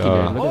don't think he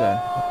did. Look at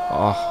that.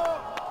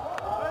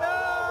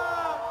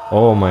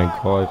 Oh my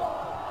god.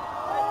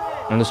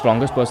 And the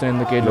strongest person in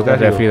the cage was the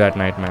referee that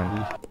night,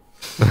 man.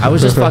 I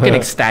was just fucking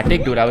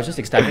ecstatic, dude. I was just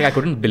ecstatic. I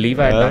couldn't believe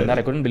I had done that.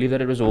 I couldn't believe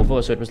that it was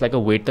over. So it was like a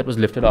weight that was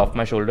lifted off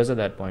my shoulders at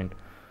that point.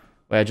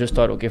 Where I just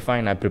thought, okay,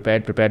 fine. I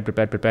prepared,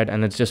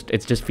 and it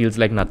just feels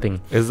like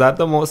nothing. Is that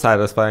the most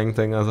satisfying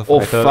thing as a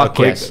fighter? Oh fuck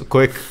yes.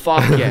 Quick.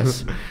 Fuck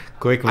yes.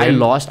 Quick win. I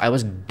lost. I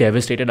was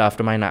devastated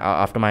after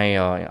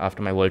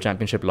my world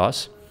championship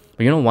loss.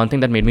 But you know, one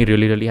thing that made me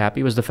really, really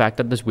happy was the fact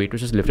that this weight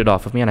was just lifted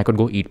off of me and I could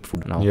go eat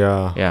food now.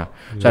 Yeah. Yeah.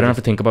 So I don't have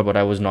to think about what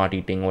I was not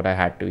eating, what I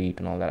had to eat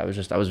and all that.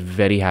 I was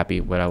very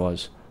happy where I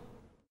was.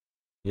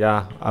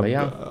 Yeah.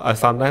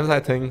 Sometimes I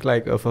think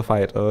like if a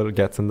fighter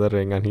gets in the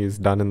ring and he's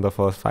done in the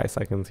first 5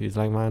 seconds, he's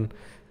like, man,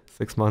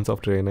 6 months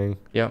of training.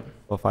 Yeah.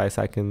 For 5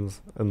 seconds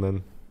and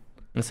then.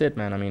 That's it,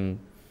 man. I mean,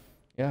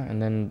 yeah.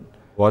 And then.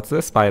 What's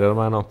the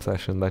Spider-Man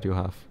obsession that you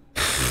have?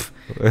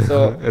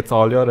 So it's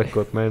all your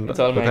equipment. It's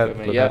all my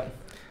equipment, yeah.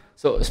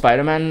 So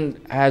Spider-Man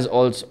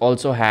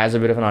also has a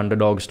bit of an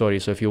underdog story.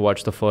 So if you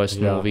watch the first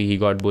movie, he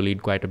got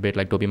bullied quite a bit,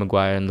 like Tobey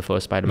Maguire in the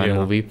first Spider-Man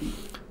movie.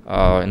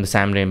 In the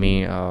Sam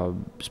Raimi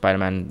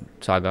Spider-Man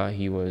saga,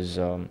 he was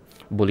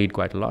bullied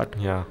quite a lot.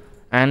 Yeah.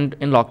 And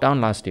in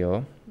lockdown last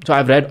year, so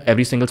I've read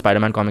every single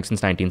Spider-Man comic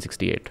since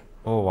 1968.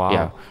 Oh wow.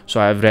 Yeah. So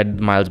I've read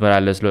Miles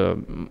Morales,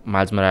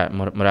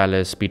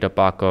 Peter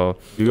Parker.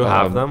 Do you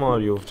have them or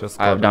you've just?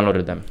 I've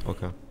downloaded them.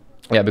 Okay.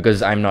 Yeah,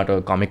 because I'm not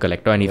a comic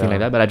collector or anything like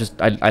that,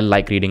 but I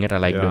like reading it. I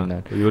like doing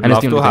that. You'd and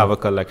love to have a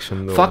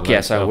collection though. Fuck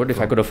yes, I would if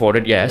I could afford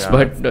it. Yes,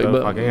 but they're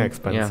fucking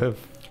expensive.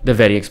 Yeah, they're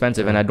very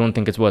expensive, and I don't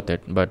think it's worth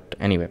it. But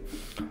anyway,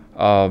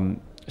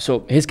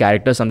 so his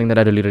character is something that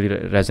I really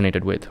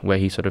resonated with, where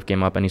he sort of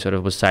came up and he sort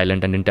of was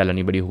silent and didn't tell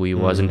anybody who he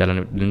was, and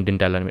didn't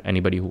tell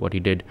anybody what he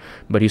did,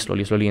 but he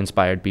slowly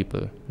inspired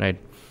people, right?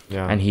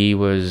 Yeah. And he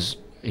was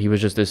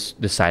just this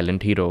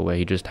silent hero where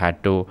he just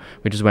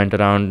went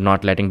around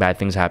not letting bad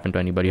things happen to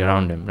anybody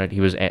around him, right? He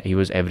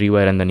was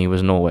everywhere and then he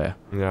was nowhere.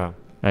 Yeah.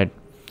 Right.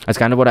 That's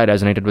kind of what I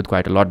resonated with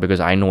quite a lot, because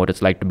I know what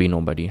it's like to be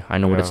nobody. I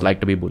know what it's like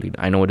to be bullied.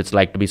 I know what it's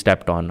like to be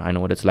stepped on. I know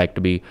what it's like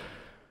to be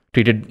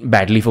treated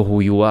badly for who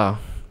you are.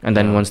 And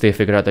then once they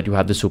figure out that you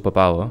have the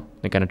superpower,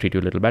 they kind of treat you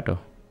a little better.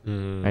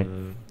 Right?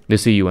 They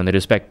see you and they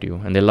respect you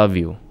and they love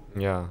you.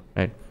 Yeah.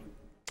 Right.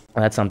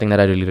 And that's something that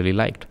I really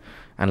liked.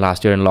 And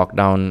last year in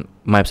lockdown,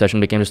 my obsession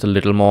became just a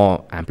little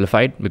more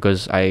amplified,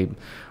 because I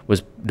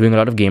was doing a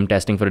lot of game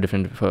testing for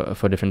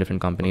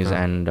different companies,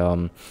 and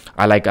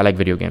I like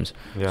video games.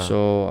 Yeah.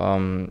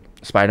 So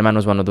Spider-Man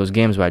was one of those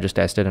games where I just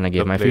tested and I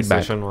gave my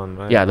feedback. The PlayStation one,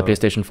 right? Yeah, the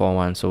PlayStation 4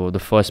 one. So the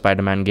first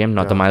Spider-Man game,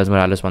 not the Miles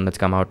Morales one that's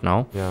come out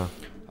now. Yeah.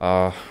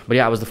 But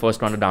yeah, I was the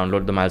first one to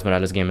download the Miles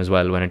Morales game as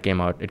well when it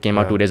came out. It came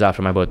out 2 days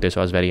after my birthday,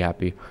 so I was very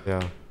happy.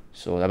 Yeah.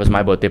 So that was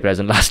my birthday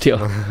present last year.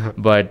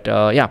 But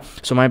so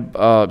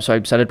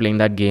I started playing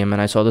that game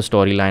and I saw the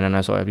storyline and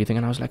I saw everything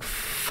and I was like,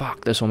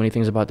 fuck, there's so many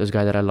things about this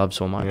guy that I love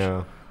so much.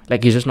 Yeah.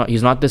 Like he's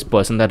not this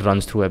person that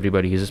runs through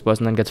everybody. He's this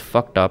person that gets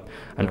fucked up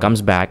and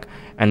comes back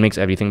and makes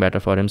everything better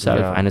for himself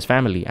and his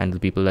family and the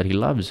people that he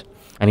loves.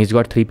 And he's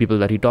got 3 people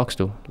that he talks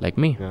to, like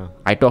me. Yeah.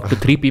 I talk to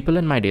 3 people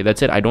in my day.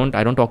 That's it. I don't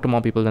talk to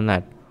more people than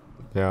that.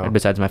 Yeah.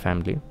 Besides my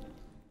family.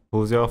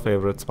 Who's your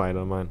favorite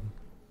Spider-Man?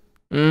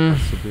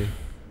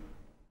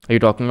 Are you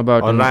talking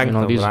about Tom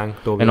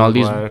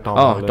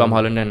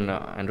Holland and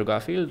Andrew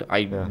Garfield?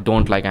 I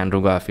don't like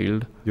Andrew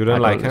Garfield. You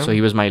don't like him? So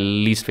he was my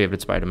least favorite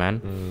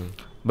Spider-Man.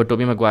 But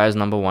Tobey Maguire is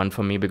number 1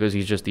 for me because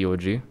he's just the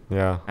OG.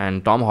 Yeah.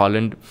 And Tom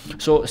Holland.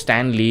 So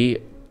Stan Lee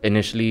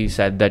initially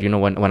said that,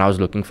 when I was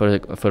looking for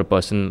a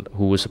person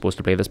who was supposed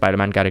to play the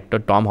Spider-Man character,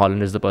 Tom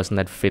Holland is the person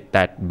that fit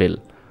that bill.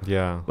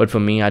 Yeah. But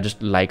for me, I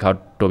just like how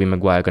Tobey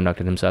Maguire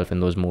conducted himself in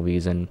those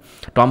movies, and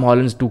Tom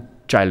Holland's too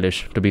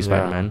childish to be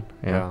Spider-Man.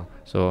 Yeah.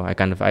 So I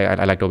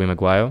like Tobey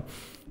Maguire.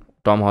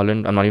 Tom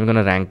Holland, I'm not even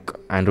gonna rank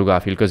Andrew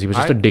Garfield because he was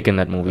just a dick in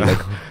that movie.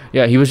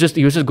 Like, he was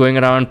just going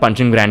around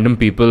punching random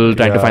people,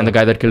 trying to find the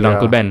guy that killed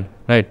Uncle Ben.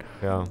 Right.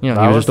 Yeah. He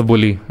was just a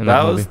bully in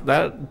that movie.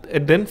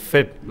 It didn't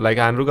fit. Like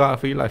Andrew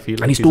Garfield, I feel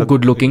like he's too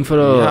good looking for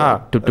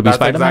to be that's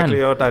Spider-Man. Exactly,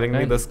 you're telling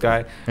me this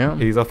guy. Yeah.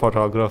 He's a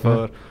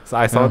photographer. So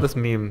I saw this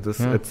meme.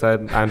 It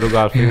said Andrew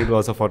Garfield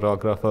was a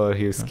photographer.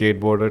 He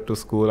skateboarded to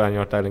school, and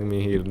you're telling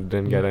me he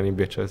didn't get any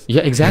bitches.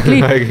 Yeah,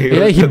 exactly.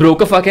 He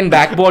broke a fucking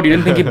backboard. You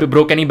didn't think he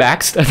broke any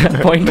backs at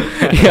that point?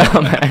 Yeah,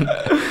 man.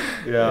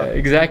 Yeah,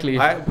 exactly.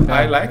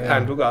 I like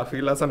Andrew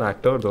Garfield as an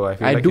actor, though. I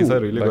feel like he's a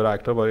really good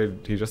actor,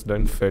 but he just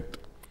didn't fit.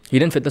 He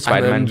didn't fit the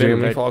Spider-Man bill.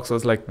 Jamie Foxx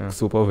was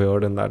super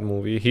weird in that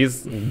movie.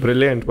 He's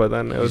brilliant, but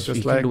then it was just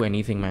he can do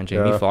anything, man.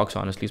 Jamie Foxx,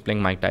 honestly, is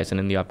playing Mike Tyson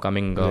in the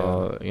upcoming,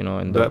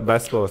 in the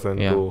best person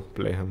to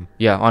play him.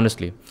 Yeah,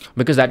 honestly,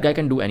 because that guy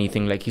can do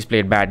anything. Like he's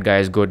played bad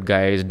guys, good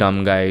guys,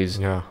 dumb guys.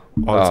 Yeah,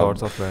 all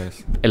sorts of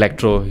guys.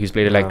 Electro, he's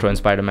played Electro in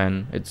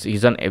Spider-Man.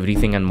 He's done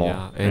everything and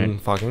more. Yeah, in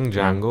fucking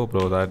Django,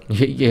 bro.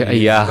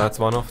 That's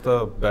one of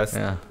the best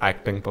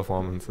acting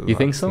performances. You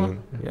think so?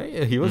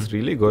 Yeah, he was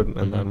really good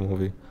in that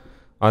movie.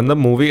 And the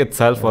movie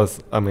itself was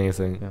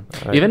amazing.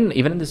 Yeah. Even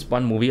in this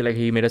one movie, like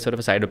he made a sort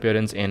of a side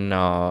appearance in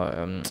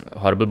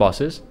Horrible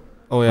Bosses.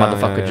 Oh yeah,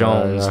 Motherfucker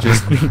Jones.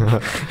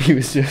 He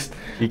was just.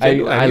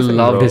 I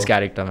loved his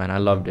character, man. I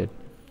loved it.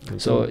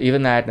 So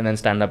even that, and then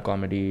stand-up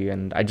comedy,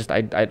 and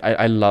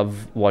I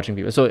love watching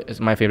people. So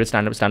my favorite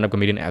stand-up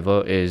comedian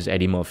ever is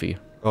Eddie Murphy.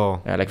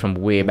 Oh, yeah, like from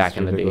way back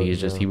in the day.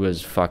 Good, he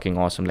was fucking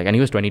awesome. Like, and he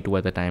was 22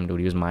 at the time, dude.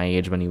 He was my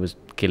age when he was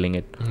killing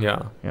it.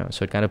 Yeah.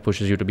 So it kind of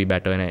pushes you to be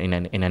better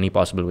in any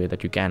possible way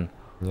that you can.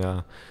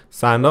 Yeah,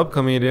 stand-up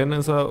comedian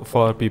is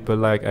for people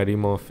like Eddie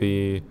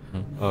Murphy,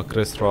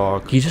 Chris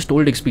Rock. He just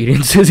told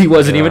experiences. He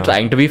wasn't even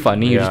trying to be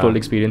funny. He just told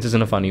experiences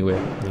in a funny way.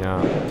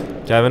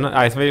 Yeah, Kevin,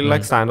 I feel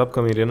like stand-up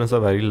comedian is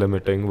a very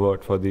limiting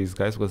word for these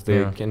guys because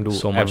they can do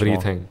so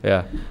everything.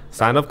 Yeah,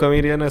 stand-up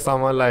comedian is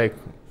someone like,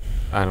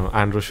 I don't know,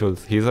 Andrew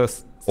Schultz. He's a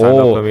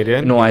stand-up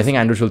comedian. No, I think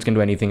Andrew Schultz can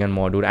do anything and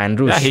more, dude.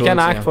 Schultz, he can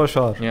act for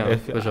sure. Yeah,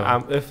 for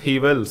sure. If he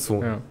will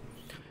soon. Yeah.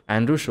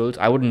 Andrew Schultz,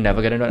 I would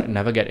never get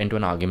into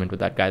an argument with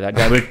that guy. That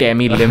guy will tear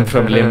me limb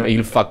from limb.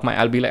 He'll fuck my.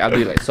 I'll be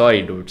like,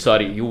 sorry, dude.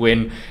 Sorry, you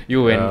win.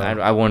 Yeah.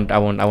 I won't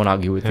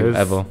argue with you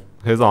ever.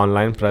 His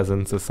online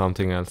presence is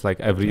something else. Like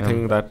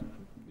everything that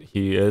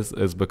he is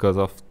because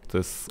of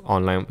this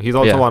online. He's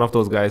also one of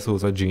those guys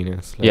who's a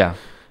genius. Like,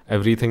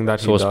 everything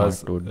that he does,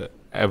 smart, dude.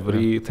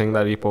 Everything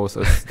that he posts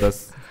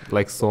is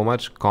like so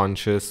much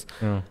conscious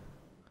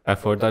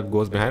effort that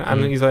goes behind,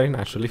 and he's very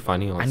naturally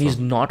funny also. And he's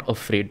not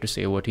afraid to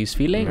say what he's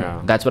feeling.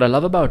 Yeah. That's what I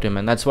love about him,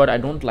 and that's what I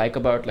don't like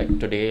about like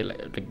today,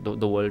 like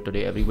the world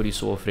today. Everybody's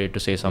so afraid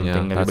to say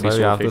something. Yeah, that's Everybody's why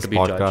we so have afraid this to be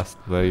judged.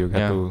 podcast where you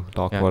get Yeah. to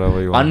talk Yeah.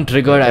 whatever you want.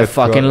 Untriggered, I It's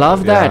fucking good.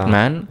 love that, Yeah.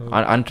 man.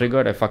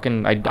 Untriggered,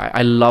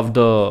 I love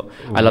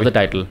the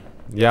title.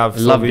 Yeah,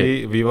 so Loved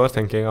we were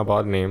thinking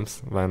about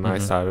names when I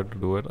started to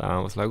do it, and I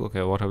was like,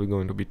 okay, what are we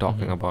going to be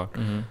talking about?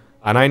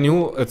 And I knew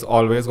it's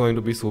always going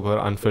to be super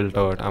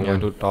unfiltered. I'm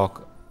going to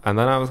talk. And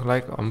then I was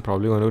like, I'm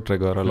probably going to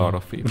trigger a lot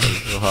of people.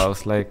 So I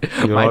was like,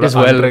 you know, Might what, as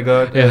well.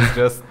 Untriggered is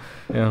just,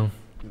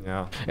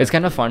 Yeah. It's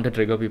kind of fun to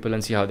trigger people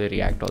and see how they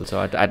react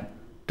also at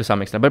to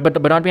some extent.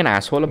 But not be an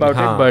asshole about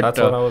it. But that's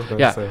what I was going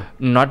to say.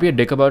 Not be a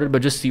dick about it,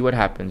 but just see what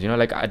happens. You know,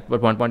 like at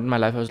one point in my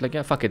life, I was like,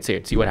 yeah, fuck it, say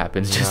it, see what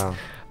happens. Just.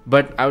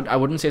 But I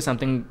wouldn't say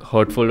something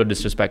hurtful or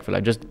disrespectful.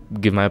 I just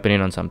give my opinion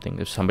on something.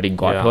 If somebody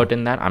got hurt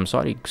in that, I'm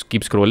sorry.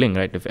 Keep scrolling,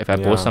 right? If I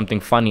post something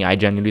funny, I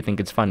genuinely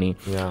think it's funny.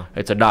 Yeah.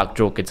 It's a dark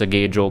joke. It's a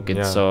gay joke.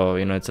 It's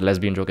it's a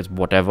lesbian joke. It's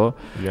whatever.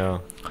 Yeah.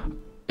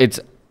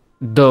 It's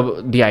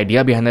the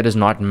idea behind that is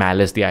not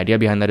malice. The idea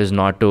behind that is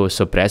not to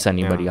suppress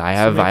anybody. I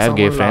have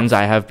gay friends.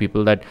 I have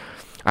people that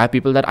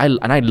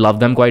I love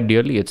them quite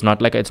dearly. It's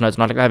not like I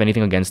have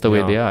anything against the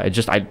way they are.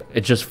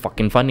 It's just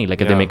fucking funny. Like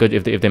if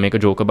they make a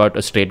joke about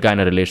a straight guy in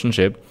a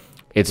relationship,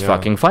 it's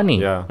fucking funny.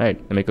 Yeah.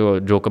 Right. They make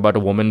a joke about a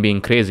woman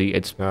being crazy.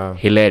 It's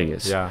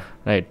hilarious. Yeah.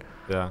 Right.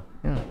 Yeah.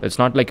 It's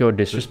not like you're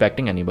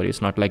disrespecting anybody.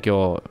 It's not like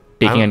you're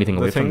taking anything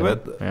away from them.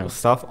 The thing with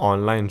stuff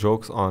online,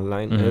 jokes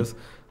online is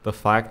the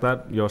fact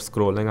that you're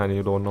scrolling and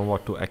you don't know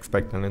what to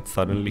expect and it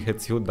suddenly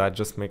hits you, that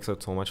just makes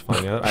it so much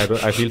funnier.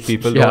 I feel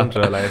people don't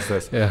realize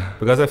this. Yeah.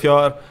 Because if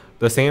you're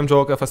the same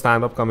joke, if a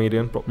stand-up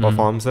comedian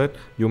performs it,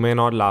 you may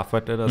not laugh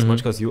at it as much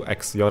because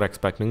you're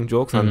expecting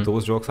jokes and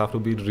those jokes have to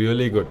be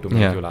really good to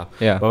make you laugh.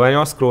 Yeah. But when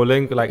you're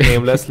scrolling like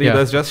aimlessly,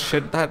 there's just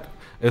shit that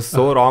is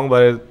so wrong,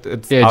 but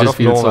it's out it just of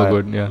feels nowhere.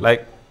 so good. Yeah.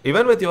 Like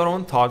even with your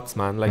own thoughts,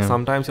 man, like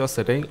sometimes you're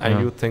sitting and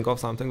you think of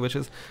something which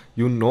is,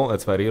 you know,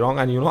 it's very wrong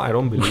and you know, I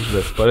don't believe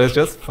this, but it's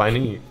just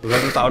funny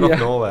because it's out of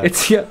nowhere.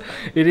 It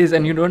is,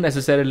 and you don't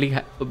necessarily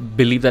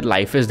believe that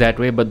life is that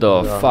way, but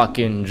the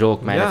fucking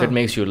joke, man, if it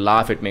makes you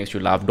laugh, it makes you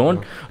laugh.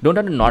 Don't try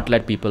to not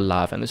let people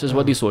laugh. And this is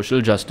what these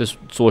social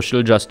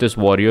justice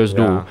warriors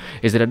do,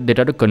 is that they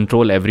try to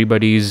control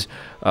everybody's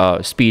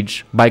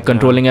speech by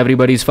controlling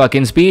everybody's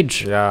fucking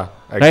speech. Yeah.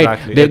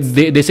 Exactly.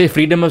 Right? They say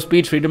freedom of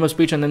speech,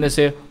 and then they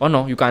say, oh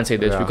no, you can't say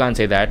this, you can't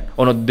say that.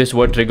 Oh no, this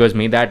word triggers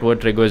me, that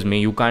word triggers me.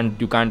 You can't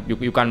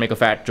make a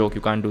fat joke. You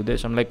can't do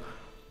this. I'm like,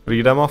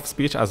 freedom of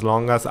speech as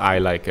long as I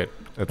like it.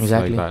 It's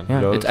exactly. like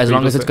that. Yeah. It's as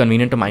long as it's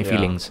convenient to my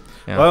feelings.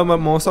 Yeah. Well, but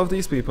most of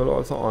these people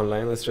also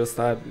online, it's just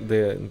that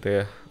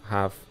they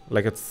have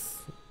like it's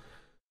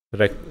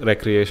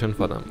recreation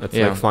for them. It's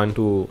like fun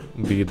to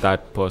be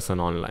that person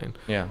online.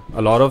 Yeah.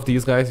 A lot of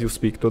these guys, you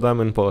speak to them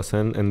in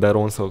person in their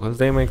own circles,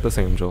 they make the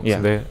same jokes.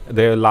 Yeah.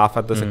 They laugh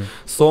at the same.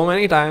 So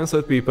many times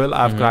with people,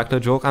 I've cracked a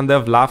joke and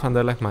they've laughed and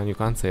they're like, man, you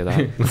can't say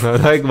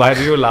that. Like, why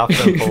do you laugh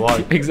then for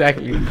what?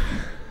 Exactly.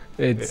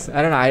 It's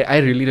I don't know. I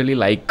really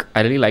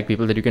like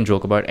people that you can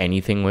joke about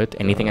anything with,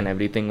 anything and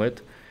everything with.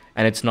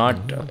 And it's not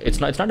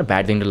a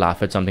bad thing to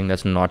laugh at something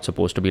that's not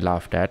supposed to be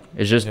laughed at.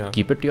 It's just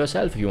keep it to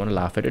yourself. If you want to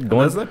laugh at it, don't.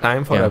 There's a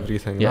time for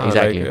everything. Yeah,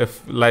 exactly.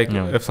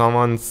 If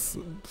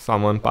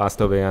someone passed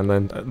away and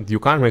then you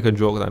can't make a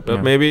joke that,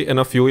 but maybe in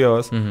a few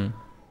years,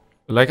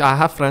 like I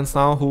have friends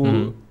now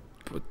who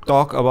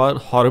talk about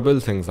horrible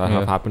things that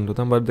have happened to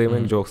them, but they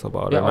make jokes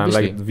about it, and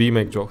like we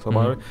make jokes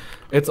about it.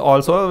 It's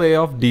also a way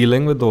of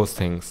dealing with those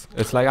things.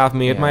 It's like I've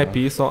made my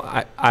peace, so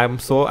I'm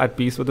so at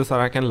peace with this that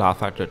I can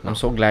laugh at it now. I'm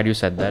so glad you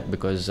said that,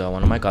 because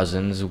one of my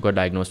cousins who got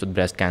diagnosed with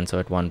breast cancer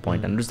at one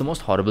point, and it's the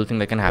most horrible thing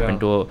that can happen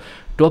to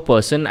a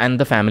person, and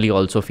the family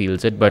also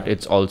feels it, but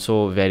it's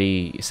also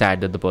very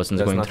sad that the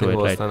person's going through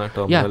it, right? Than a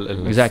terminal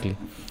illness. Exactly.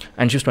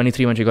 And she was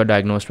 23 when she got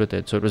diagnosed with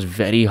it, so it was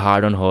very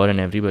hard on her and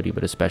everybody,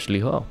 but especially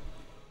her.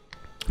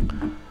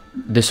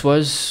 This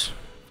was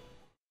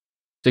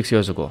 6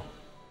 years ago.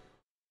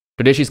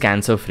 Today she's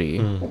cancer free,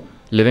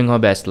 living her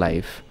best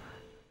life,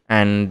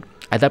 and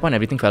at that point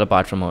everything fell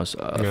apart from her.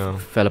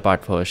 Fell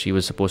apart for her. She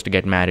was supposed to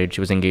get married.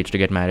 She was engaged to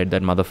get married.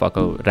 That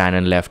motherfucker ran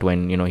and left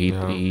when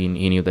he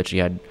knew that she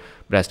had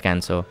breast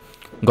cancer.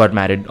 Got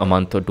married a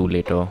month or two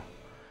later,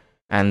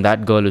 and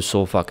that girl is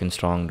so fucking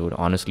strong, dude.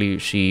 Honestly,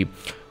 she,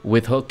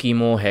 with her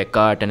chemo,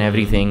 haircut, and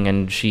everything,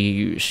 and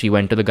she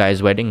went to the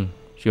guy's wedding.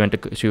 She went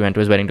to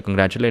his wedding to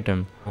congratulate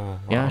him. Oh, wow.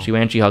 Yeah, she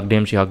went, she hugged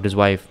him, she hugged his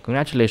wife.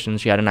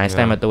 Congratulations, she had a nice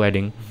time at the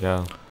wedding.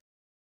 Yeah.